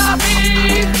enemy,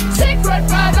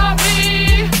 secret enemy.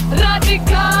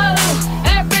 Radical,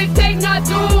 everything I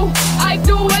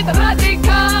do it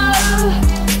radical.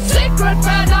 Secret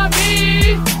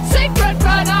enemy, secret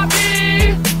enemy,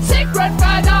 secret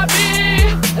enemy.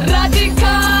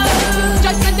 Radical.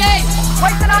 Judgment Day,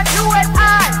 why can I do it? I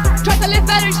try to live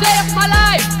better each day of my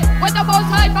life. With the Most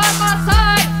High by my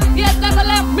side, He has never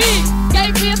left me.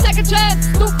 Gave me a second chance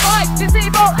to fight these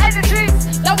evil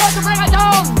energies that want to bring me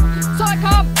down. So I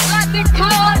come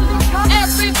radical.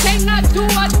 Everything I do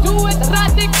it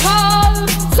radical.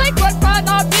 Secret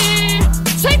enemy,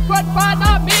 secret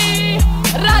enemy,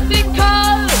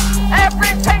 radical.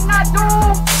 Everything I do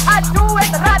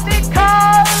it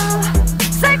radical.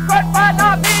 Secret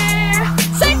enemy,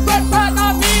 secret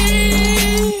enemy.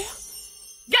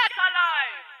 Get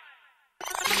alive.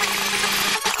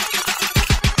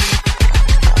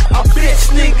 A bitch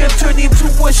nigga turn into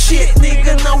a shit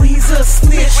nigga. Now he's a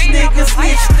snitch nigga.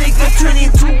 Snitch nigga turn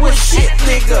into a shit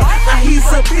nigga. Now he's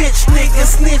a bitch nigga.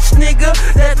 Snitch nigga.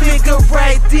 That nigga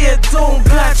right there don't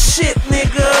got shit nigga.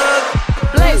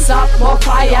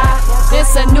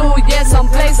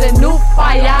 a new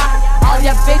fire. All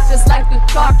your bitches like to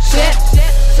talk shit.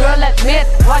 Girl admit,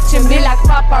 watching me like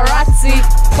paparazzi.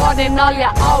 Calling all you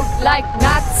out like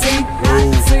Nazi.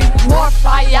 More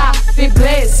fire, we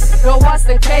blaze. Girl, what's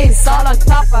the case? All on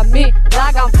top of me,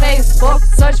 like on Facebook.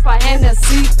 Search for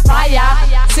Hennessy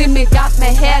Fyah. See me got my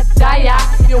hair dye.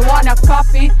 You want a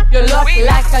copy? You look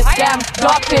like a damn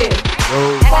guppy.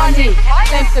 Funny,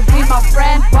 claims to be my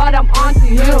friend, but I'm onto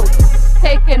you.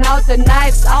 Taking out the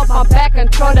knives out my back and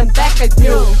throw them back at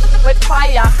you. With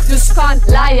fire, you scunt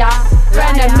liar.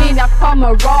 Friend and me now come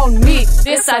around me.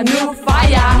 This a new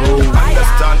fire.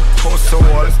 Understand, post the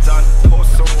wall,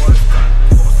 post the wall.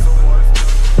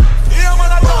 Yeah,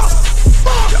 man, I know.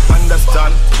 You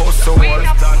understand, post the wall,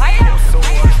 post the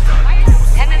wall.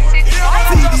 Hennessy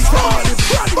Fyah.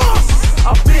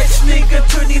 A bitch nigga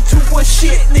turn into a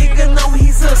shit nigga. Now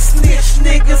he's a snitch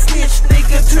nigga. Snitch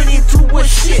nigga turn into a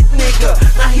shit nigga.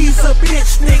 Now he's a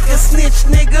bitch nigga. Snitch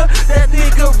nigga. That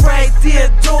nigga right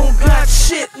there don't got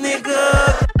shit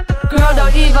nigga. Girl,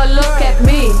 don't even look at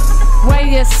me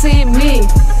when you see me.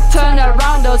 Turn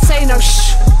around, don't say no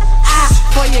shh.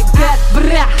 Before you get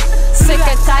brah. Sick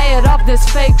and tired of this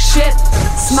fake shit.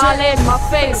 Smile in my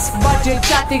face, but you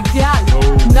chatty gal.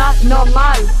 Not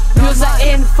normal, you're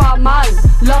informal.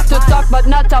 Love to talk but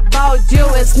not about you.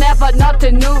 It's never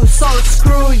nothing new, so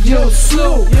screw you,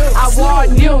 slew. I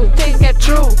warn you, think it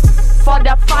through. For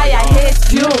the fire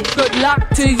hit you, good luck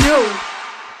to you.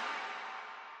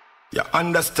 You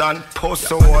understand, post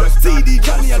the wall. CD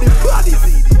Johnny and the body.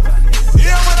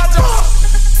 Yeah, man, I just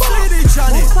CD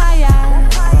Johnny. Fire.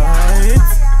 Right.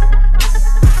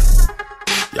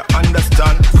 You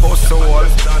understand, post the wall.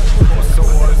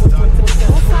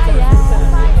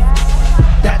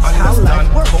 That's how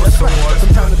life works. That's right.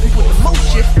 Sometimes the people with the most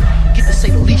shit get to say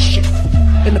the least shit,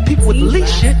 and the people with the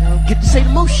least shit get to say the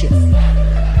most shit.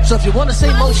 So if you want to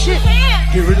say most shit,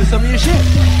 get rid of some of your shit.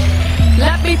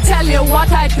 Let me tell you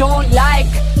what I don't like.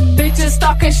 Bitches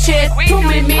talking shit to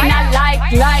me, mean I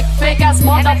like fake ass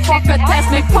motherfucker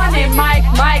test me funny mic.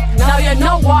 Now you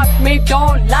know what me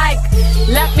don't like.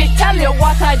 Let me tell you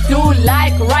what I do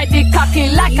like. Ride the cocky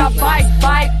like a bike.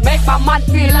 Make my man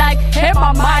feel like hey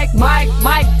my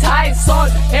Mike Tyson.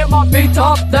 Hey my beat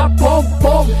up the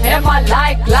boom. Hey my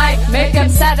like. Make him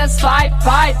satisfied.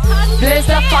 Blaze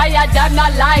the fire, them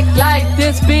not like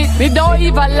this beat. We don't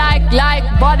even like.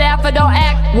 Whatever don't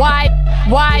act why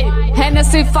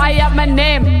Hennessy Fyah my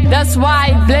name, that's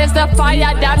why. Blaze the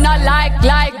fire, damn not like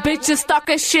bitches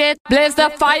talking shit. Blaze the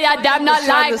fire, damn not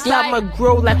like stop my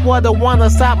growth like what I wanna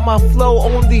stop my flow.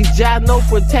 Only Jah no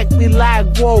protect me like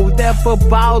whoa. Never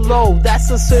bow low, that's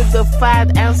a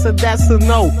certified answer, that's a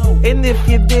no. And if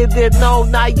you didn't know,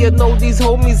 now you know these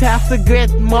homies have to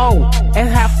get more and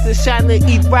have to shine and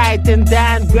eat right and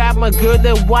dine. Grab my girl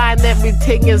and wine,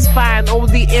 everything is fine.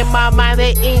 Only in my mind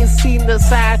I ain't seen the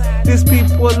sign. These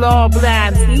people all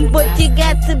blind. But you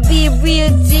got to be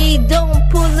real G. Don't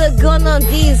pull a gun on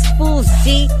these fools,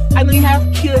 G. I know you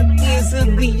have killed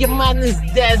easily, your mind is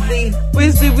deadly.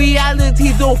 Where's the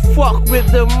reality? Don't fuck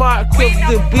with the mark of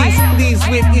the beast. Please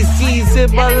with these G's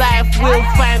in my life will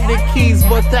find the keys.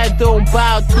 But I don't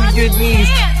bow to your knees.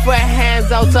 For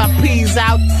hands out, I please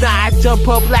out. Now I jump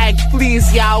up like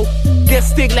fleas, y'all. Get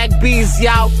stick like bees,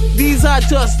 y'all. These are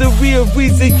just the real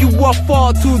reason you will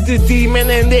fall to the demon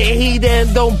and the heat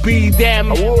and don't be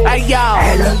them. Y'all.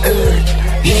 Hell on earth,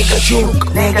 nigga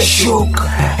shook.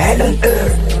 Hell on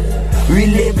earth, we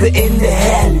live in the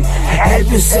hell.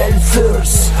 Help yourself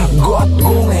first. God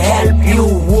gon' help you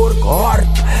work hard.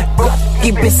 God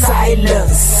keep it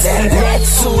silence. Let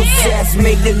success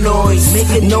make the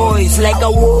noise like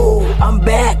a whoa. I'm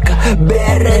back,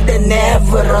 better than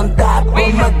ever, on top of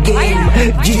my game.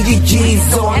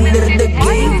 GGG's under the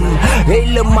game.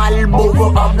 Helemaal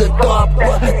boven op the top.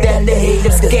 Tell the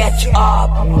haters catch up.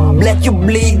 Let you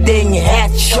bleeding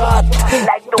headshot.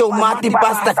 Tomato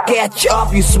pasta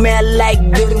ketchup. You smell like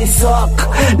dirty sock.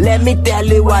 Let me tell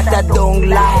you what I don't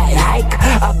like.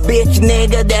 A bitch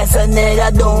nigga, that's a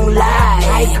nigga don't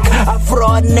like. A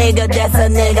fraud nigga, that's a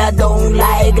nigga don't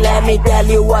like. Let me tell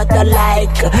you what I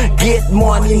like. Get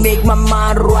money, make my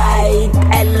mind right.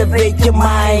 Elevate your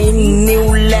mind.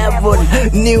 New level,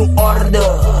 new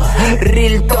order.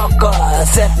 Real talker,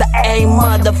 set the aim,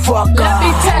 motherfucker. Let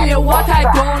me tell you what I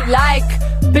don't like.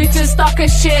 Bitches talking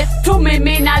shit to me,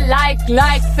 mean I like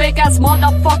fake ass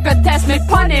motherfucker test me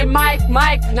funny mic.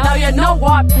 Now you know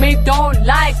what me don't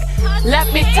like.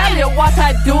 Let me tell you what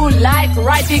I do like.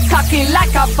 Ride the cocky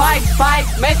like a bike.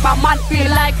 Make my man feel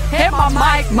like hey my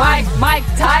Mike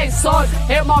Tyson.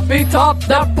 Hey my beat up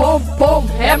the boom.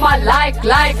 Hey my like.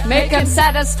 Make him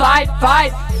satisfied.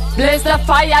 Blaze the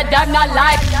fire, damn not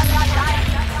like.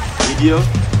 video,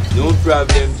 no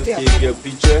problem to take your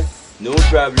picture, no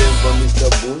problem for Mr.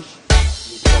 Bush.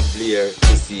 You come here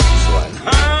to see this one.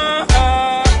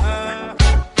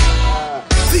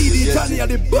 See the Johnny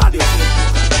and the body.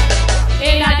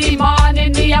 In the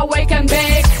morning, me awake and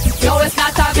bake. No, it's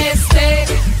not a mistake.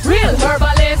 Real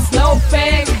herbalist, no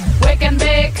fake. Wake and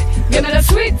bake. Give me the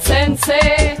sweet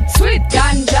sensei, sweet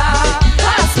ganja.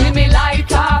 Pass me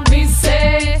lighter, me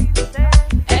say.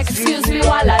 Excuse me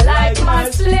while I light my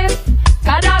slip.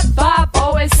 Cause that Bob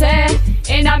always say,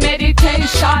 in a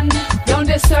meditation, don't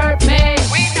disturb me.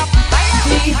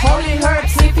 The holy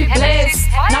herbs if it blaze.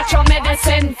 Natural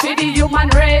medicine for the human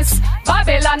race.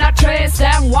 Babylon a trace,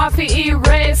 them want to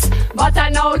erase. But I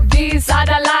know these are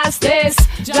the last days.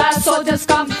 Just soldiers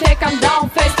come take them down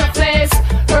face to face.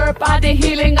 Herb are the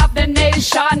healing of the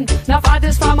nation. Now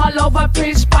fathers from all over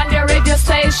preach on the radio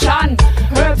station.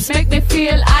 Herbs make me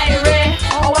feel irate.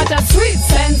 Oh, what a sweet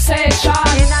sensation.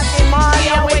 Me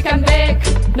awake and bake.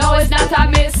 No, it's not a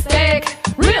mistake.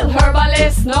 Real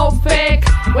herbalist, no fake.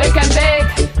 Wake and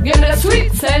bake. Give me the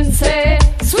sweet sensei,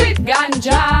 sweet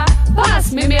ganja.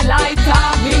 Pass me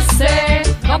lighter, me say.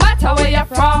 No matter where you're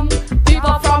from,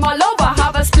 people from all over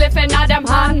have a spliff in them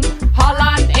hand.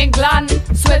 Holland, England,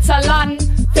 Switzerland,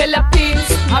 Philippines,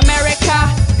 America,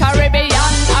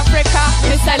 Caribbean, Africa.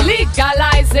 We say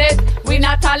legalize it. We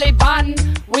not Taliban.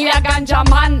 We a ganja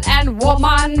man and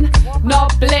woman. No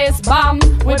blaze bomb.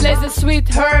 We blaze the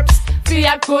sweet herbs.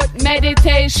 Fyah good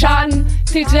meditation.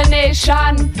 Teach the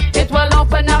nation. It will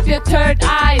open up your third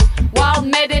eye. While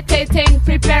meditating,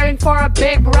 preparing for a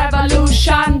big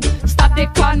revolution. Stop the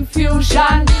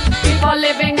confusion. People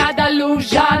living a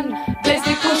delusion. Blaze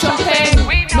the cushion thing.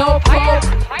 No pope,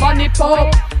 money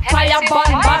pope. Fire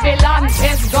burn, Babylon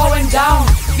is going down.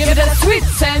 Give it a sweet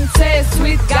sensei,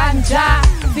 sweet ganja.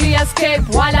 The escape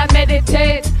while I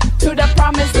meditate to the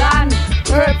promised land.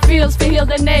 Herb fields to heal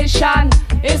the nation.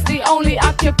 It's the only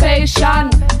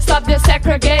occupation. Stop the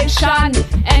segregation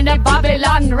and the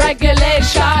Babylon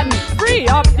regulation. Free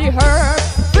up the herb,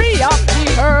 free up the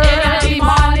herb. In the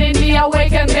morning, me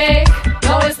awake and bake.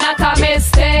 No, it's not a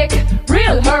mistake.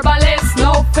 Real herbalist,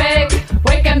 no fake.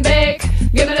 Wake and bake.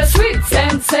 Give me the sweet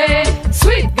sensei,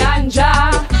 sweet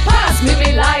ganja. Pass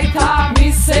me lighter,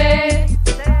 me say.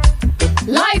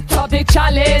 Light up the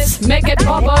chalice, make it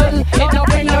bubble. It no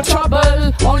bring no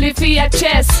trouble. Only for your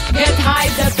chest, get high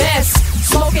the best.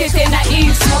 Smoke it in the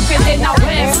east, smoke it in the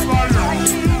west.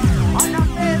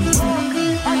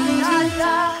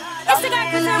 It's the guy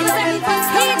who's representing for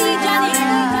Sadie Johnny.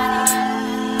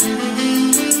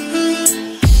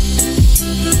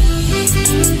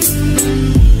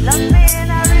 Love me in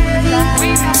a real life.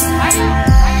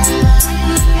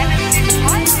 Hennessy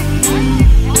Fyah Tic.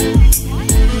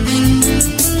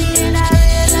 In a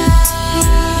real life.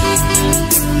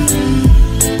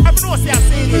 I know say I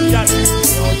say it, Johnny.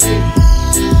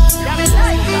 You know what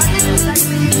I'm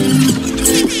saying?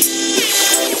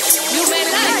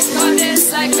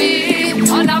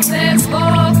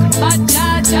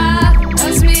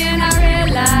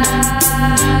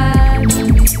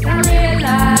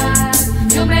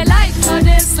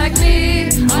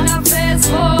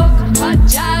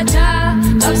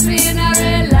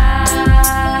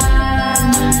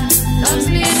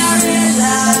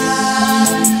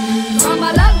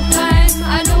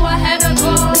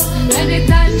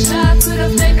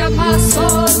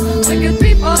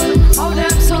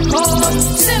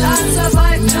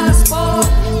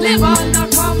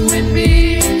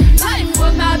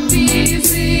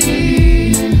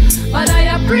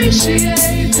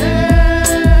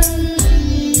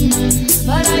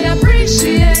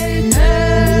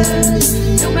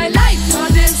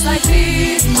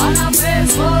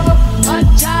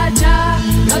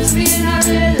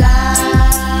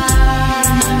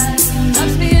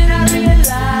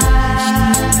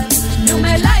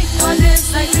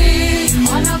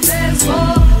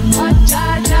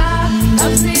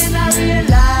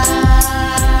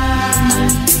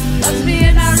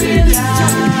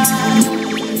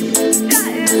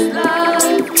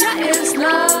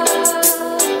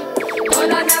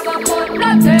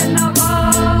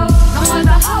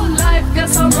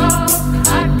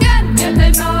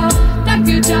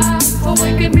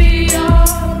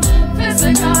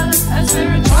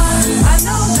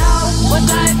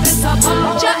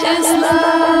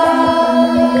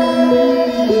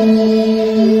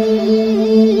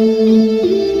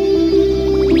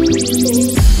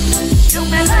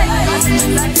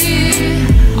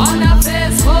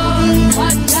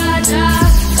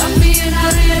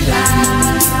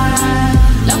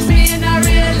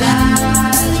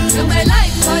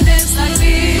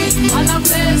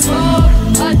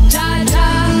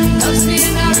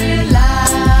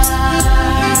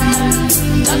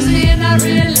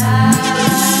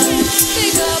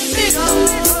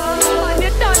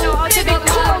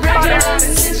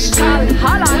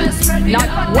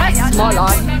 not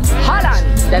Westmoreland,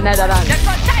 Holland, the Netherlands.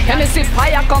 Hennessy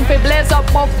Fyah come fi blaze up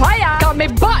for fire. Cause me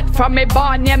bad from me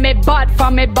born, yeah me bad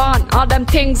from me born. All them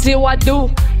things you a do,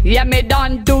 yeah me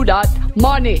don't do that.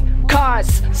 Money,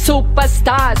 cars,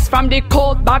 superstars, from the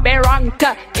cold Babylon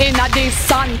to inna the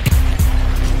sun.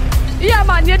 Yeah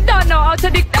man, you don't know how to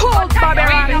the cold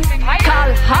Babylon.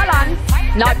 Call Holland,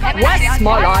 not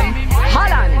Westmoreland,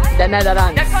 Holland, the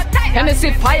Netherlands.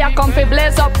 Hennessy Fyah come fi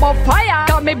blaze up for fire.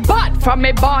 Cause me bad from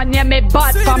me born, yeah me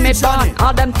bad from me born.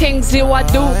 All them things you a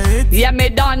do, yeah me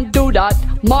don't do that.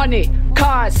 Money,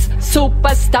 cars,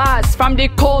 superstars, from the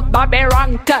cold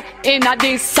Babylon to inna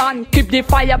the sun. Keep the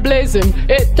fire blazing,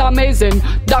 it's amazing.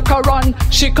 Daka run,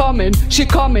 she coming,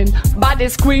 body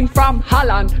scream from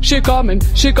Holland. She coming,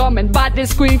 body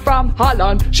scream from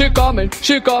Holland. She coming.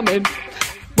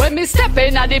 When me step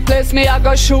in at the place, me I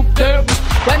go shoot them.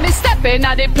 When me step in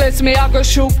at the place, me I go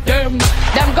shoot them.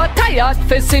 Them got tired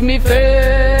fi see me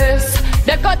face.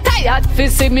 They got tired fi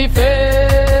see me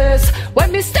face.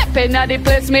 When me step in at the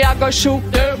place, me I go shoot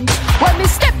them. When me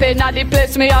step in at the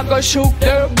place, me I go shoot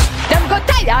them. Them got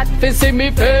tired fi see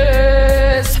me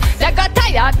face. They got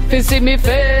tired fi see me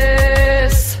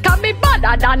face. Can me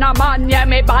badder than a man, yeah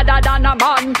me badder than a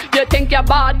man. You think you're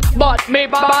bad, but me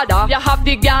badder. You have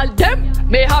the girl them,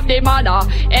 me have the manner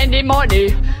and the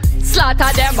money.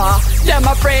 Slaughter them them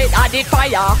afraid of the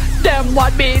fire. Them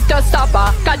want me to stop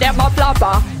her, cause them a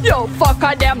flopper. Yo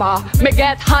fucker them me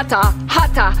get hotter.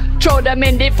 Throw them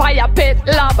in the fire pit,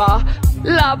 lava,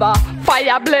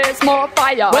 fire blaze, more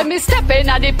fire. When me step in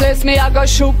at the place, me I go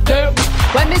shoot them.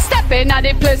 When me step in at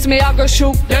the place, me I go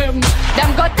shoot them.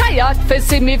 Them got tired fi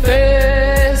see me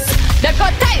face. They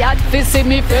got tired fi see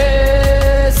me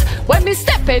face. When me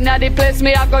step in at the place,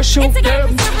 me I go shoot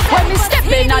them. When me step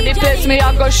in at the place, me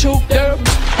I go shoot them.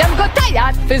 Them got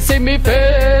tired fi see me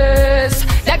face.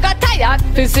 They got tired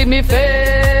fi see me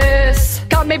face.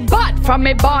 Cause me bad from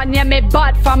me born, yeah me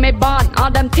bad from me born. All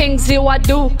them things you a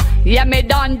do, yeah me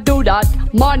don't do that.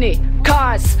 Money,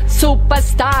 cars,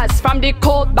 superstars, from the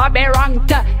cold Babylon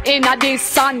to inna the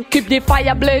sun. Keep the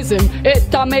fire blazing,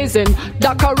 it's amazing.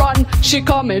 Daka run, she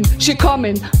coming,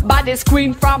 body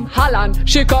scream from Holland.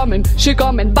 She coming,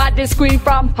 body scream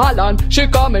from Holland. She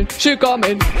coming.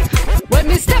 When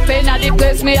me step in at the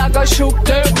place, me I go shoot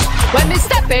them. When me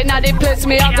step in at the place,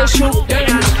 me I go shoot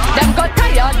them. Them got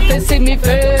tired fi see me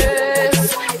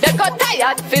face. They got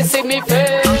tired fi see me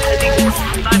face.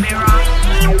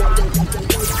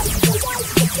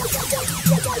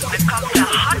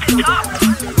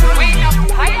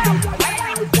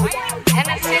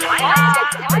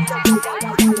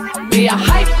 Me a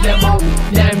hype them up,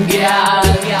 them girl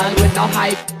with no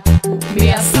hype. Me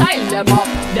a style them up,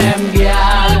 them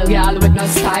girl with no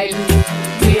style.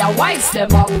 Me a wise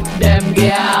them up, them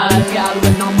girl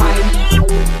with no mind.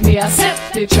 Me a set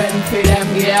the trend for them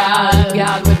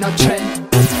girl with no trend.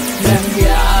 Them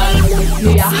girl,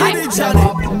 me a hype them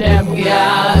up, them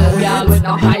girl with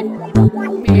no hype.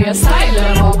 Me a style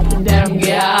them up, them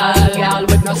girl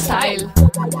with no style.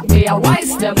 Me a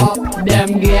wise them up,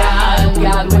 them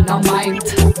girl with no mind.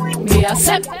 Me a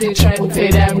set the trend for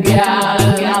them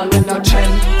girl with no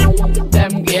trend.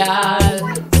 Them girl.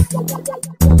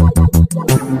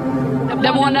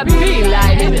 Them wanna be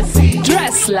like Hennessy,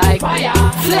 dress like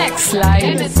Fyah, flex like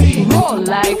Hennessy, roll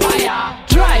like Fyah,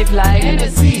 drive like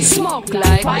Hennessy, smoke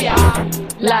like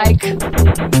Fyah, like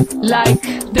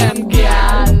them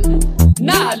girl.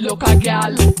 Nah, look a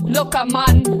girl, look a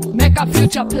man, make a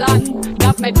future plan.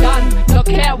 That me done, don't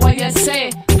care what you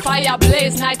say. Fire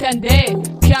blaze night and day.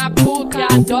 Can't cool,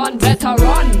 can't done, better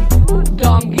run.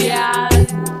 Dumb girl.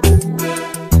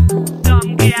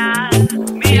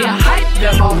 Me a hype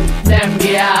them up, them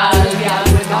girl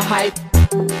with no hype.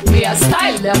 Me a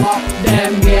style them up,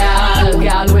 them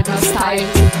girl with no style.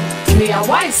 Me a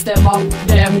wise them up,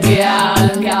 them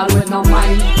girl with no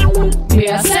mind. Me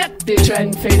a set the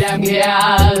trend for them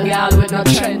girl with no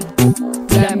trend.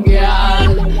 Them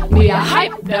girl, me a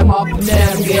hype them up,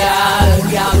 them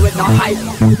girl with no hype.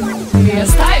 Me a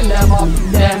style them up,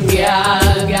 them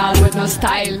girl with no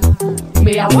style.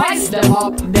 Me a wise them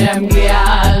up, them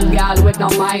girl with no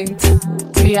mind.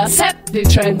 Me a set the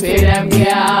trend for them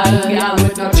girl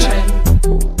with no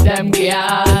trend. Them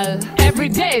girl. Every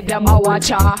day them a watch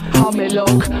her, how me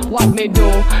look, what me do.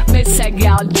 Me say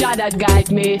girl, Jah that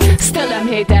guide me. Still them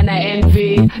hate and I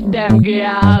envy. Them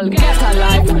girl, get a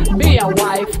life, be a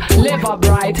wife, live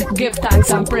upright, give thanks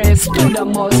and praise to the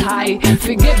Most High.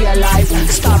 Forgive your life,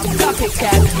 stop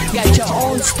copycat, get your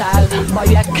own style, but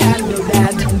you can't do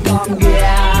that. Dumb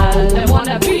girl, they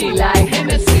wanna be like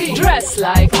Hennessy, dress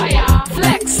like Fyah,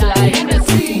 flex like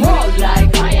Hennessy, roll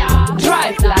like Fyah,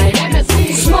 drive like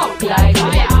Hennessy, smoke like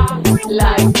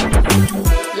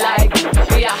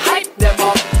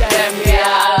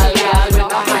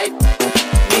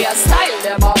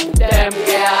them up, them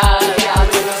girl. Girl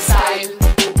with no style.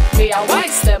 Me a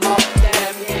wise them up,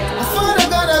 them girl. Father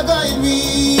gotta guide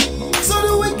me, so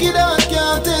the wicked heart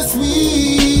can't test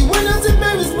me. When I see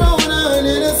Mary's brown and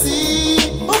Hennessy,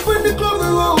 up in the club we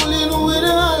rolling with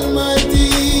the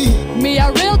Almighty. Me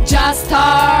a real jazz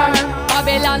star,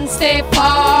 Babylon stay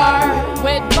far.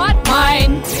 With bad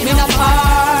mind, me no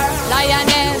par.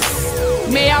 Lioness,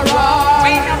 me a roar.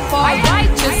 For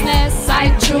righteousness I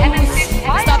choose.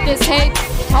 Stop this hate.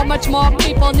 How much more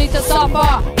people need to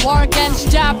suffer? War against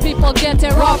jab, people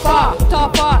getting rougher,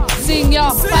 tougher. Seeing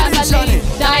your family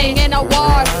dying in a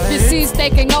war. Disease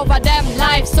taking over them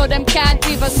lives, so them can't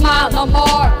even smile no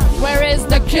more. Where is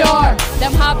the cure?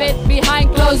 Them have it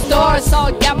behind closed doors,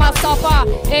 so them a suffer.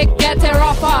 It getting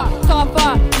rougher,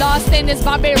 tougher. Lost in this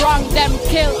Bobby wrong, them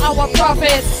kill our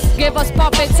prophets. Give us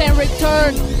puppets in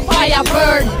return. Fire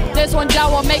burn, this one Jah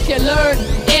will make you learn.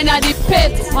 In a deep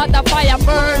pit, let the fire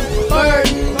burn, burn,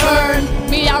 burn.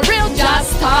 Me a real jazz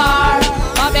star,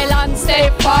 Babylon stay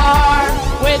far.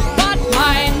 With bad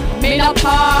mind, me no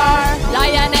par.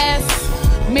 Lioness,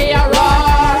 me a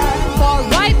roar. For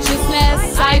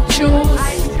righteousness I choose.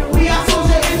 We are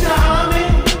soldiers in the army.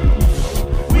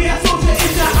 We are soldiers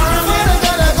in the army. Father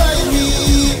gotta guide me,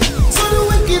 so the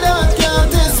wicked heart can't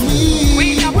test me.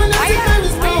 When I see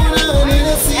Mary's brown and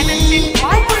Hennessy,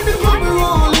 up in the club we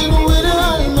rolling with the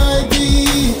Almighty.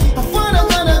 Father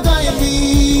gotta guide me,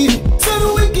 so the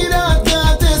wicked heart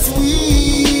can't test me.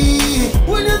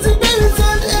 When I see Mary's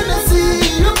and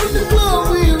Hennessy, up in the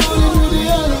club we rolling with the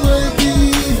Almighty.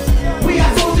 We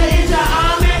are soldiers in the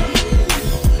army.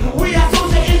 We are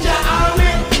soldiers in the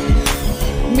army.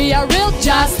 Me a real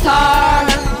jazz star,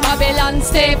 Babylon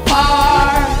stay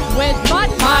far. With bad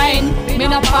mind, me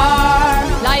no par.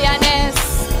 Lioness,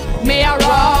 me a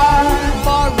roar.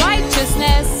 For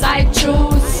righteousness I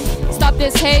choose. Stop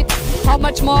this hate. How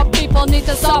much more people need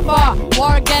to suffer?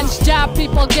 War against jab,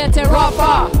 people getting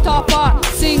rougher, tougher.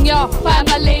 Seeing your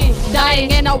family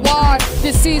dying in a war.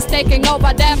 Disease taking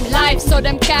over them lives, so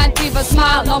them can't even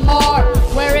smile no more.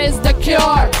 Where is the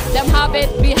cure? Them have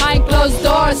it behind closed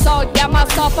doors, so them a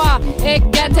suffer.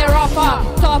 It getting rougher,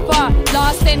 tougher.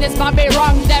 Lost in this Bobby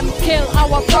wrong, them kill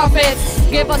our prophets.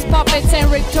 Give us puppets in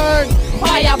return.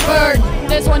 Fire burn,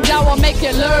 this one Jah will make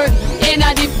you learn. In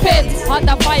a deep pit, let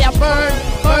the fire burn,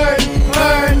 burn,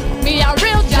 burn. Me a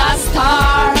real jazz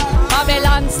star,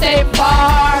 Babylon stay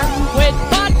far. With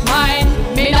bad mind,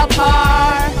 me no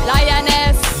par.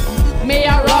 Lioness, me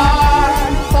a roar.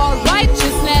 For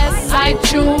righteousness I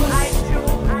choose.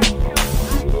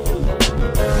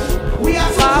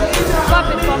 Drop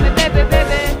it for me, baby,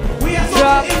 baby.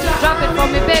 Drop it for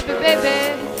me, baby, baby.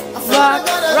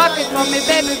 Rock it for me,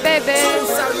 baby, baby.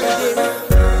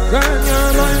 Girl,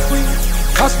 you're my queen.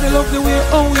 Cause me love the way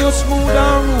how you smooth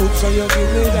and rude. So you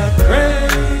give me that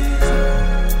crazy.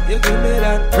 You give me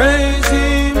that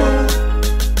crazy move.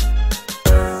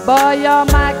 Boy, you're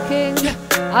my king.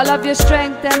 I love your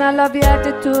strength and I love your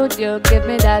attitude. You give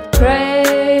me that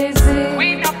crazy.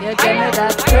 You give me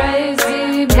that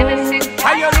crazy move.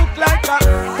 How you look like a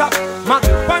top man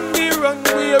on the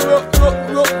runway, rock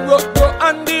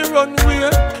on the runway.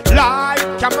 Like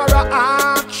camera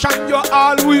action, you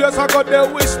always I got the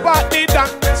whisper the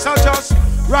dance. So just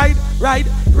right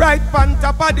on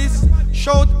top of this.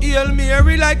 Shout Hail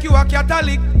Mary like you a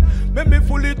Catholic. Make me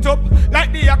full it up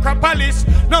like the Acropolis.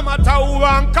 No matter who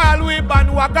and call we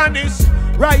bandwagonist.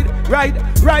 Right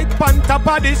on top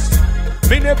of this.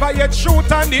 Me never yet shoot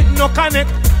and it no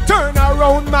connect. Turn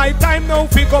around my time now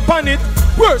figure upon it.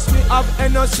 Worse me have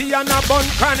Hennessy and a bun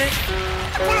chronic.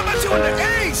 What about you on the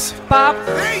ace? Pop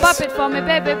it for me,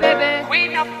 baby, baby.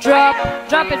 Drop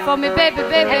it for me, baby,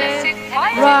 baby.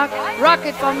 Rock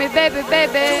it for me, baby,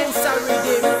 baby.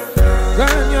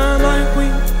 Girl, you're my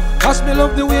queen. Cause me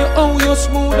love the way how you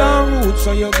smooth and rude.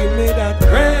 So you give me that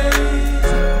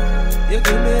crazy. You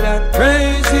give me that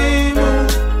crazy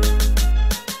move.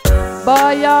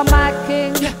 Boy, you're my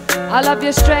king. I love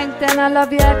your strength and I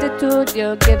love your attitude.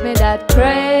 You give me that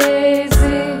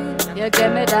crazy. You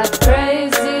give me that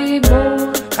crazy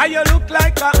move. How you look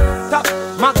like a top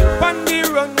man on the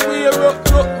runway, rock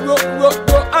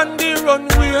on the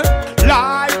runway.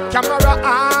 Like camera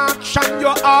action,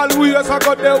 you always I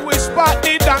got the whisper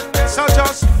the dance. So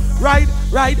just right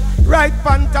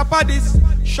on top of this.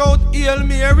 Shout Hail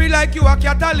Mary like you a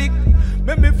Catholic.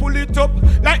 Make me full it up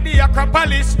like the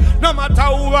Acropolis. No matter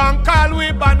who and call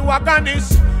we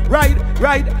bandwagonist. Right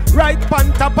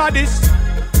on top of this.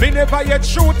 Me never yet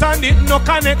shoot and it no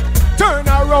connect. Turn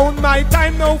around my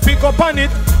time now figure upon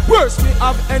it. Worse me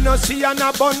have Hennessy and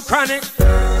a bun chronic.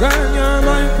 Girl, you're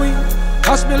my queen.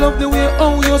 Cause me love the way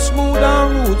how you smooth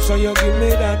and root. So you give me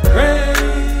that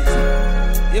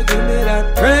crazy, you give me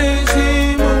that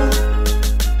crazy move.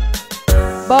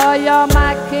 Boy, you're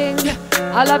my king.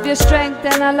 I love your strength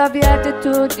and I love your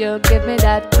attitude. You give me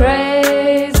that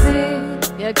crazy,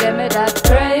 you give me that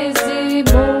crazy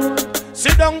move.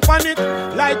 Sit down on it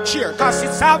like chair, cause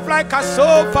it's soft like a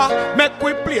sofa. Make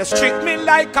we play, treat me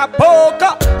like a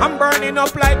poker. I'm burning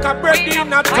up like a bread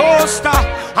in a toaster.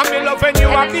 I'm in love when you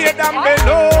are beard and bend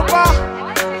over.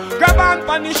 Grab on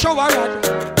pan the shower rod.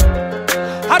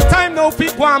 Hot time now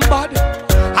pick one bud.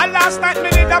 And last night me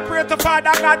need a pray to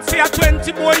Father God, say a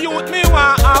 20 more youth me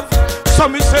want have. So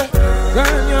me say,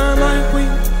 girl you're my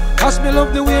queen. Cause me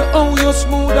love the way how you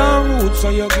smooth and root. So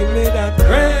you give me that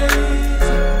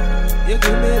crazy, you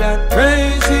give me that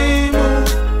crazy move.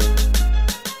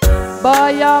 Boy,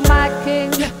 you're my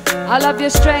king. I love your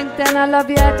strength and I love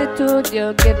your attitude.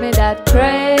 You give me that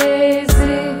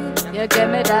crazy, you give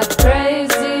me that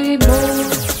crazy move.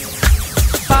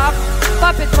 Pop,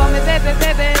 pop it for me, baby,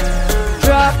 baby.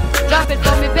 Drop, drop it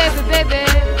for me, baby, baby.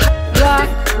 Rock,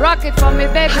 rock it for me,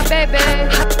 baby, baby.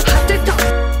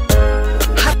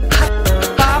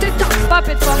 Pop, pop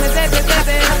it for me, baby,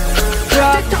 baby.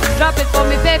 Drop, drop it for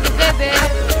me, baby, baby.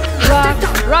 Rock,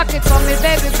 rock it for me,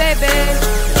 baby, baby.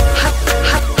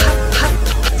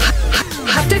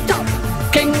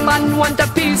 King man want a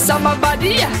piece of my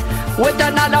body, yeah. With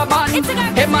another man,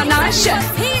 him and I share.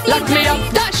 Lock me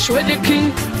up, dash with the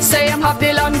key. Say I'm have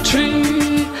the long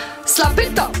tree. Slap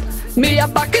it up, me a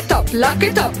back it up, lock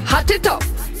it up, hot it up.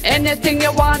 Anything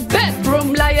you want,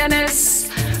 bedroom lioness.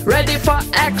 Ready for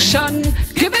action,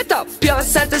 give it up, pure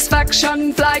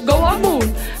satisfaction. Fly, go on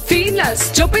moon,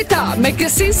 Venus, Jupiter, make you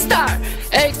see star.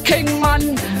 Hey king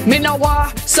man, me no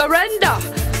war, surrender.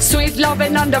 Sweet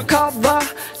loving undercover,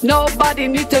 nobody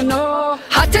need to know.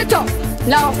 Hot it up,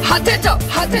 now hot it up,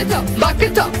 back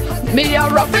it up. Me a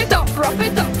rough it up,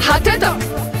 hot it up.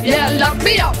 Yeah, lock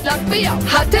me up,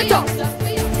 hot it up,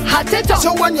 hot it up.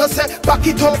 So when you say back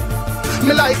it up,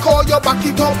 me like how you back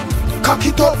it up. Cock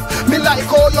it up, me like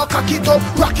how you cock it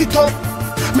up, rock it up.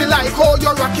 Me like how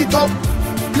you rock it up.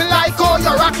 Me like how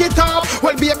you rock it up.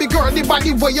 Well, baby girl, the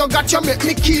body where you got, you make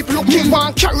me keep looking.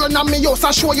 One carry on me house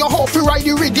and show you how to ride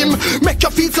the rhythm. Make you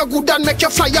feel so good and make you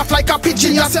fly off like a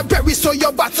pigeon. You say berry so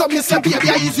you bad, so me say baby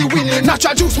I easy winning.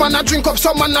 Natural juice man I drink up,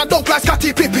 some man I dunk like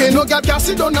Scottie Pippen. No girl can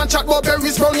sit down and chat about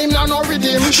berries, brown him now no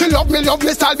rhythm. She love me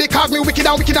style because me wicked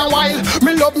and wild.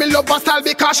 Me love her style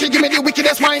because she give me the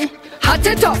wickedest wine. Hot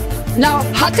it up, now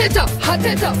hot it up,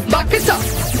 back it up.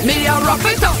 Me a rough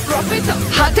it up,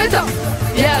 hot it up.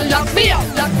 Yeah, lock me up,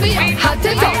 hot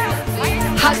it up,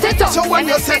 hot it up. So when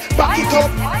you say back it up,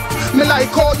 me like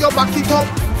how you back it up,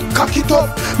 cock it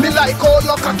up. Me like how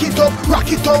you cock it up,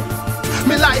 rock it up.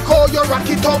 Me like how you rock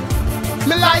it up,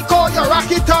 me like how you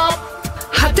rock it up.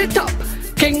 Hot it up,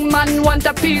 king man want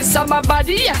a piece of my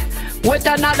body, yeah. With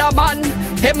another man,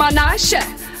 him and I share.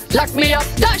 Lock me up,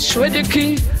 dash with the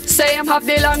key. Say I'm have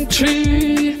the long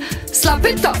tree. Slap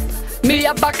it up, me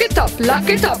a back it up, lock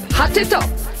it up, hot it up.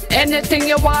 Anything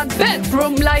you want,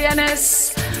 bedroom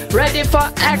lioness. Ready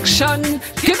for action,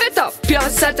 give it up, pure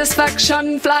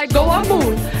satisfaction. Fly, go on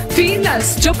moon,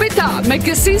 Venus, Jupiter, make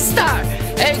you see star.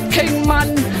 Hey king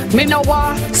man, me no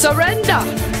war, surrender.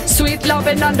 Sweet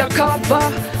loving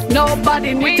undercover,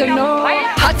 nobody need to know.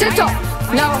 Hot it up,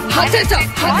 now hot it up,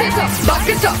 back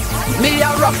it up. Me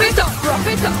a rough it up,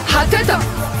 hot it up.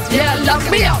 Yeah, lock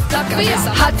me up,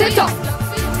 hot it up,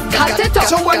 hot it up.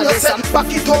 So when you say back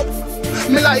it up,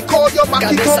 me like how you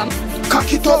back it up,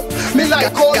 cock it up. Me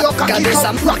like how you cock it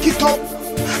up, rock it up.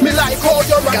 Me like how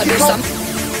you rock it up.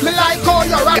 Me like how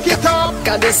you rock it up.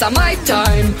 Cause this a my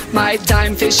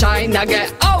time to shine. I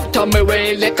get out of my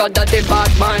way, like a dirty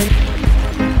bad mind.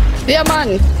 Yeah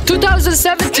man,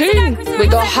 2017, we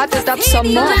go hot it up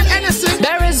some more.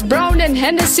 There is Brown and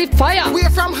Hennessy Fyah. We're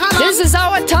from Holland. This is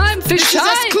our time to shine.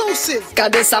 This is exclusive.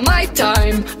 Cause this a my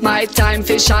time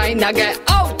to shine. I get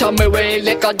out of my way,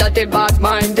 like a dirty bad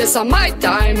mind. This a my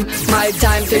time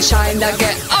to shine. I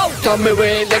get out of my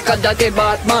way, like a dirty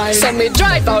bad mind. So me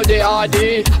drive out the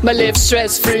RD, me live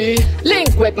stress free.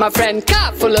 Link with my friend,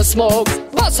 car full of smoke.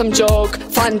 Bought some joke,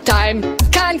 fun time,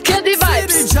 can't kill the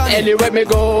vibes. Anywhere me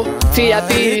go,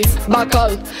 VIP,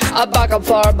 buckle, I back up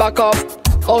for back up.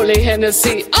 Only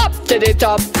Hennessy up to the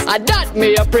top. I that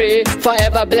me a pray,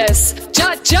 forever bless.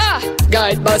 Cha-cha,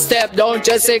 guide by step, don't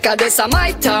just say cause this a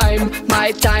my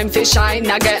time to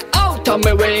shine. I get out out of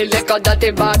my way, liquor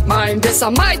dirty bad mind. This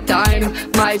is my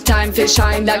time to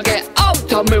shine. I get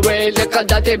out of my way, liquor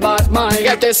dirty bad mind.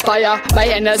 Get this fire by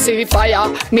Hennessy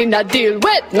Fyah. Me not deal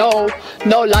with no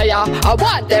liar. I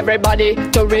want everybody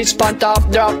to reach on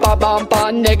top, drop a bomb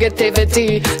on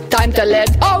negativity. Time to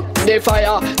let out the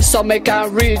fire, so me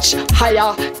can reach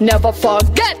higher. Never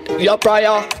forget your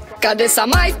prayer. Cause this is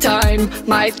my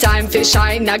time to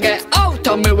shine. I get out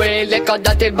of my way, liquor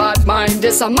dirty bad mind.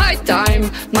 This is my time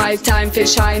to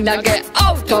shine. I get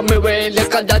out of my way,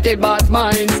 liquor dirty bad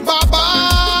mind. Bye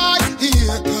bye,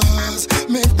 haters,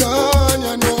 me done,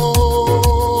 you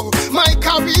know. My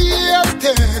career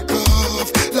take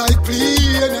off like plane,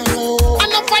 you know.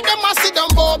 Enough of them a sit down,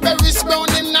 Burberry's brown,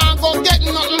 him now go get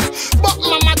nothing. But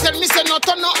mama tell me say no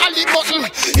turn no alley button.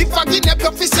 If I give up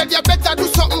your fist, you better do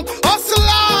something. Hustle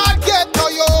hard, get to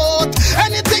youth.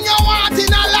 Anything you want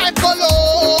in a life, go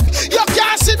look. You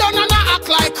can't sit down and act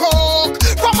like coke.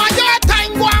 From a your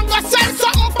time, go and go sell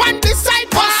something on the side.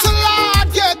 Hustle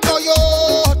hard, get to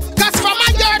youth. Cause from a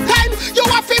your time, you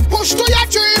have to push to your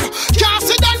dream. Can't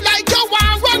sit down like you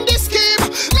want run the scheme.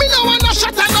 Me no want no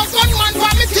shot and no gunman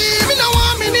for me team. Me no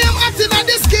want me name acting on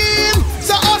the scheme.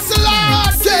 So hustle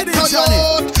hard, get to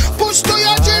youth. Push to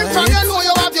your dream from you know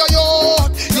you have your youth.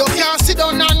 You can't sit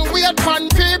down and wait for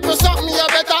people. Something you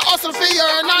better hustle for you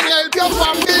and help your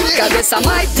family. Cause this is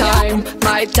my time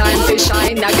to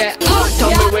shine. I get out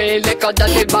of my way, liquor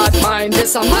dirty bad mind.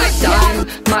 This is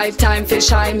my time to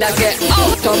shine. I get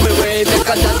out of my way,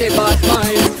 liquor dirty bad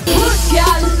mind. Good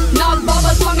girl, not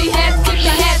bubbles for me head, keep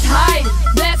your head high.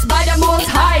 Blessed by the most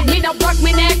high, me no broke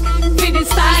me neck, feeding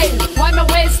style. Wind my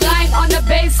waistline on the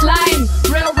baseline.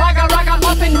 Real ragga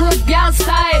muffin root girl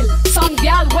style. Some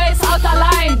girl waist out of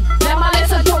line. Them a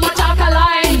listen too much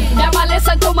alkaline. Them a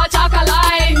listen too much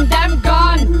alkaline. Them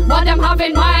gone, what them have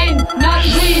in mind? Not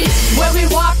we. When we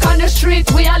walk on the street,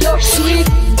 we a look sweet.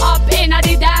 Up in a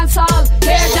the dance hall,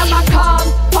 hear them a call.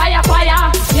 Fire,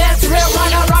 fire. Yes, real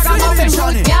ragga muffin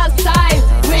root girl style.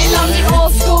 We love the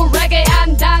old school reggae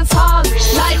and dance hall.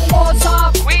 Like old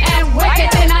top and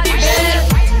wicked in a the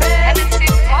bed.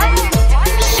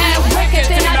 And wicked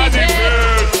in a the bed.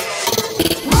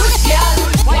 Root girl,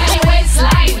 when your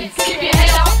waistline, keep your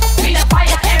head up, be the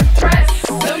fire empress.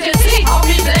 Don't you see how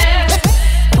me bless?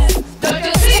 Don't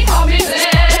you see how me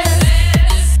bless?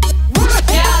 Root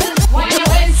girl, when your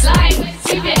waistline,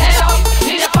 keep your head up,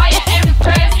 be the fire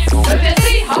empress. Don't you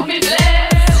see how me bless?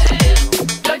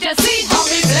 Don't you see how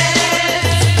me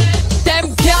bless? Them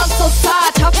girls so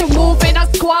sad, have to move in a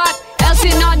squad, else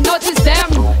you not notice them.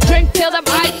 Drink till them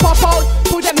eyes pop out,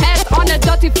 put them heads on the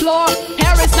dirty floor.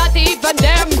 Hair is not even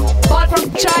them, bought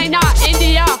from China,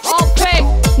 India, all fake,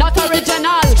 not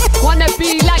original. Wanna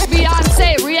be like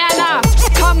Beyonce, Rihanna,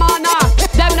 come on now,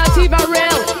 them not even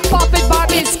real. Puppet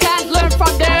Barbies can't learn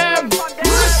from them.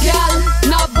 Good girl,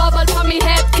 no bubble for me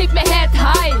head, keep me head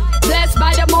high. Blessed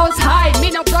by the most high,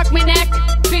 me no broke me neck,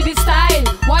 feed the style.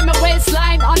 Wind my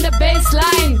waistline on the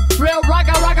baseline. Real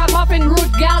ragga muffin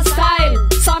root girl style.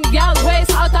 Some girl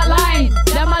waist out of line.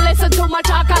 Them a listen too much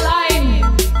alkaline.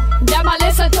 Them a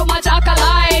listen too much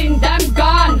alkaline. Them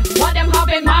gone, what them have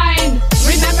in mind?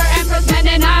 Remember Empress Men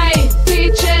and I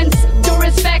teachings to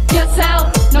respect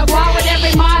yourself. No go out with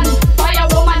every man. Fire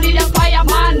woman need a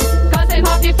fireman, cause they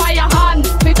have the fire hand.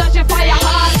 We touch your fire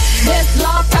heart. This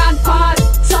love can't part.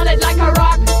 Solid like a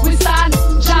rock, we stand.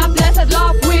 Jam blessed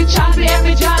love, we champion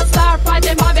every jazz star.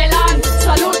 Fighting Babylon.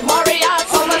 Salute warriors,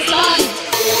 overstand.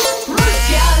 Root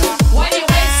girl, when you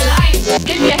waistline,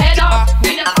 keep your head up,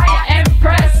 be the fire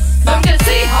empress. Don't you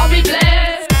see how me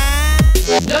bless?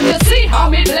 Don't you see how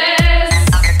me bless?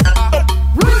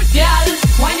 Root girl,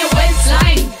 when you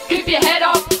waistline, keep your head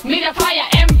up, me the fire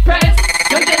empress.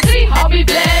 Don't you see how me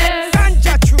bless?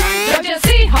 Don't you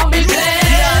see how me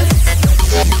bless?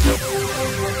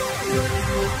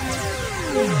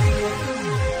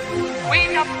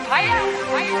 Queen of fire,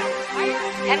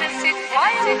 Hennessy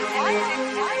Fyah.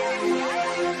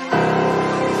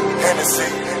 Hennessy.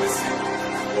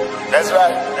 That's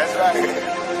right.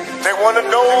 They wanna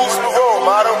know who's the role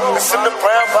model. It's in the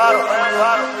brown bottle.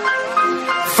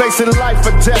 Facing life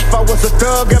or death, I was a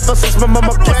thug ever since my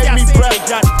mama gave me breath.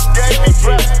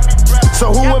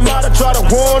 So who am I to try to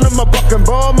warn them? A bucking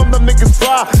bomb, I'm the niggas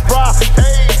fry.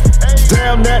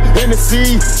 Damn that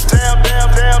Hennessy.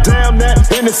 Damn that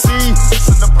Hennessy.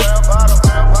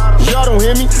 Y'all Y'all don't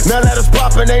hear me? Now let us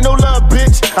poppin', ain't no love,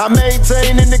 bitch. I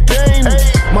maintain in the game.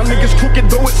 My niggas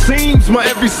crooked though it seems. My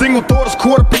every single thought is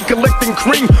caught up in collecting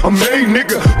cream. I'm made,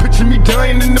 nigga. Picture me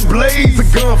dying in the blaze. A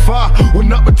gunfire will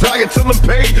not retire till I'm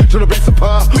paid. To the base of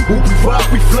power, who we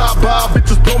vibe, we fly by.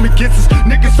 Bitches blow me kisses.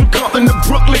 Niggas from Compton to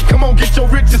Brooklyn, come on, get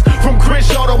your riches. From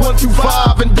Crenshaw to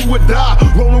 125 and do or die.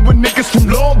 Rolling with niggas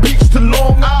from Long Beach to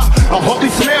Long Island. I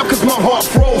hardly smile cause my heart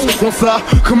froze. Once I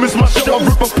commence my show, I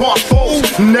rip apart foes.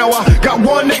 Now I got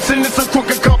one nation, it's a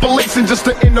crooked compilation just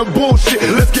to end the bullshit.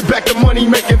 Let's get back to money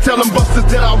making, tell them busters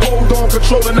that I rolled on,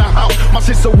 controlling the house. My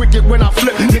shit so wicked when I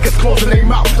flip, niggas closing their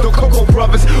mouth. The Coco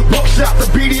Brothers, Buckshot, the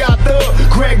BDI Thug,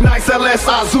 Greg Nice,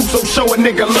 LSI Zoo, so show a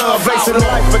nigga love. Facing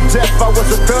life or death, I was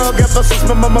a thug ever since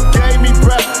my mama gave me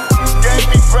breath.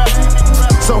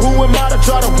 So who am I to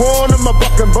try to warn them? A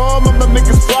bucking bomb, I'm the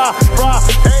niggas fry.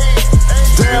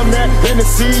 Damn that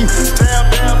Hennessy,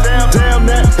 damn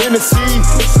that Hennessy.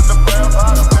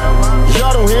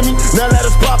 Y'all don't hear me? Now let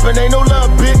us poppin', ain't no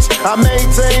love, bitch. I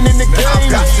maintain in the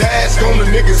game. I got to ask on the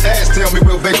niggas' ass, tell me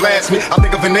will they last me? I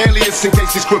think of an alias in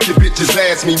case these crooked bitches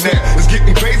ask me now. It's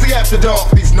getting crazy after dark.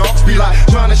 These knocks be like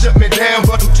trying to shut me down,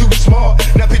 but I'm too smart.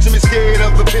 Now picture me scared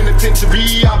of the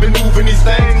penitentiary. I've been moving these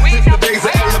things since the days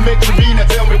of elementary. Now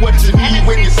tell me what you need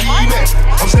when you see me.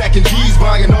 I'm stacking G's,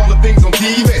 buying all the things on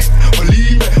TV.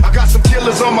 Believe me, I got some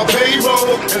killers on my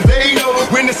payroll, and they know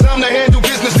when it's time to handle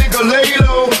business, nigga lay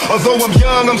low. Although I'm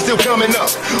young, I'm still coming up.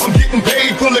 I'm getting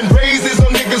paid, pulling raises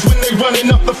on niggas when they running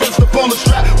up. The first to pull the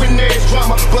strap when there's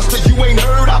drama. Buster, you ain't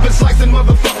heard, I've been slicing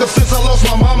motherfuckers since I lost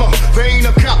my mama. There ain't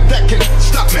a cop that can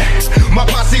stop me. My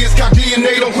posse is cocky and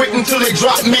they don't quit until they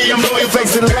drop me. I'm loyal.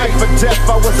 Facing life or death,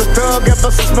 I was a thug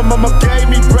ever since my mama gave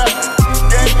me breath.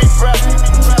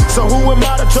 So who am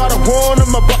I to try to warn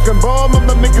them? A bucking bomb, I'm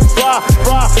the niggas fry.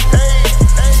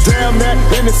 Damn that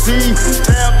Hennessy,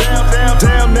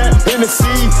 damn that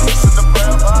Hennessy.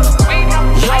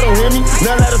 Y'all don't hear me?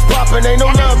 Now let us poppin', ain't no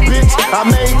love, bitch. I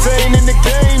maintain in the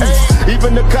game.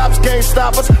 Even the cops can't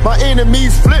stop us. My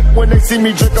enemies flip when they see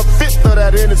me drink a fifth of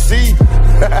that Hennessy.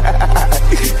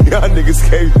 Y'all niggas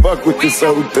can't fuck with this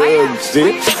old thug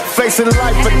shit. Facing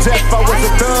life or death, I was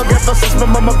a thug ever since my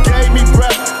mama gave me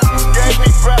breath.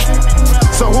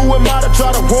 So who am I to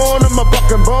try to warn them? A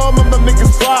bucking bomb, I'm the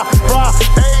niggas fry.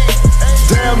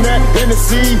 Damn that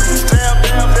Hennessy,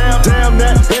 damn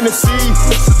that Hennessy.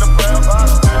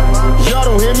 Y'all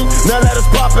don't hear me? Now let us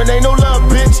poppin', ain't no love,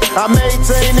 bitch. I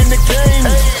maintain in the game.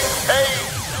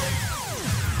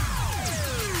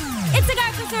 It's a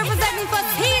guy for representing for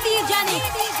CD Johnny.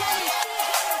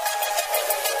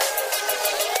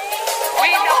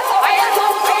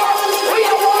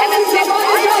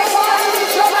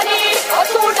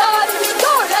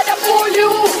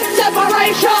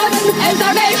 Separation is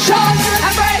the nation.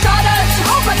 Embrace others,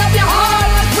 open up your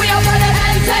heart. We are for the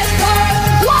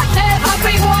ancestors. One day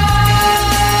happy world.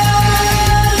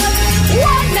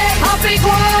 One day happy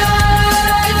world.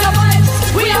 In the minds,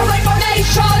 we are Rainbow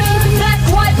Nation. Black,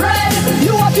 white, red.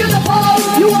 You are beautiful.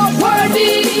 You are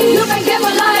worthy. You make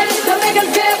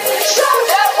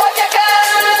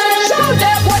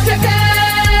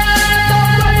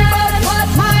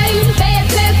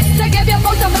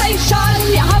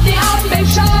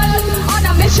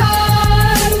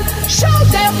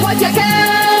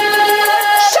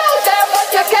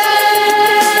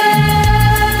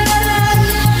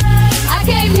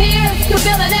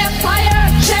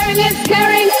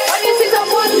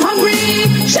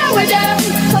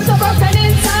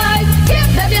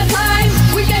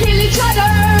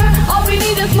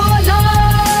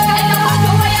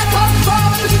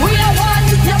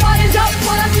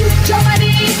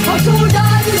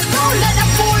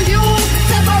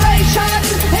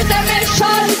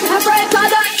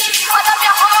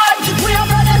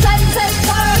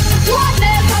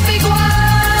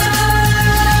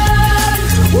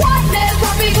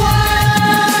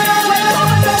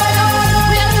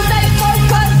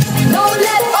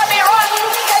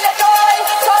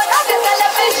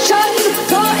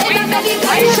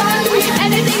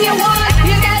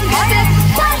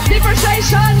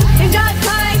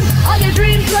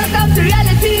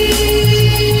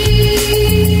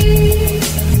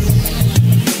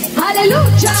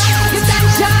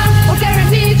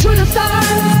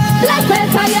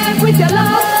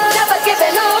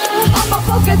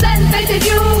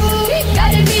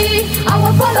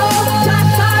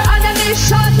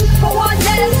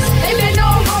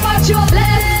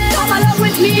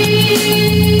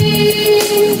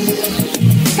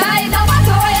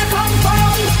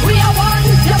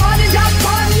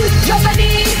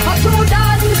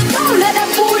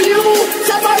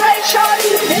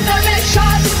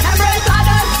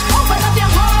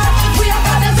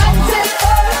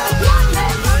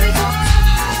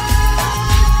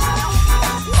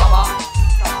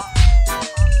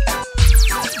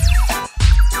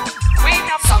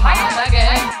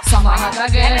hot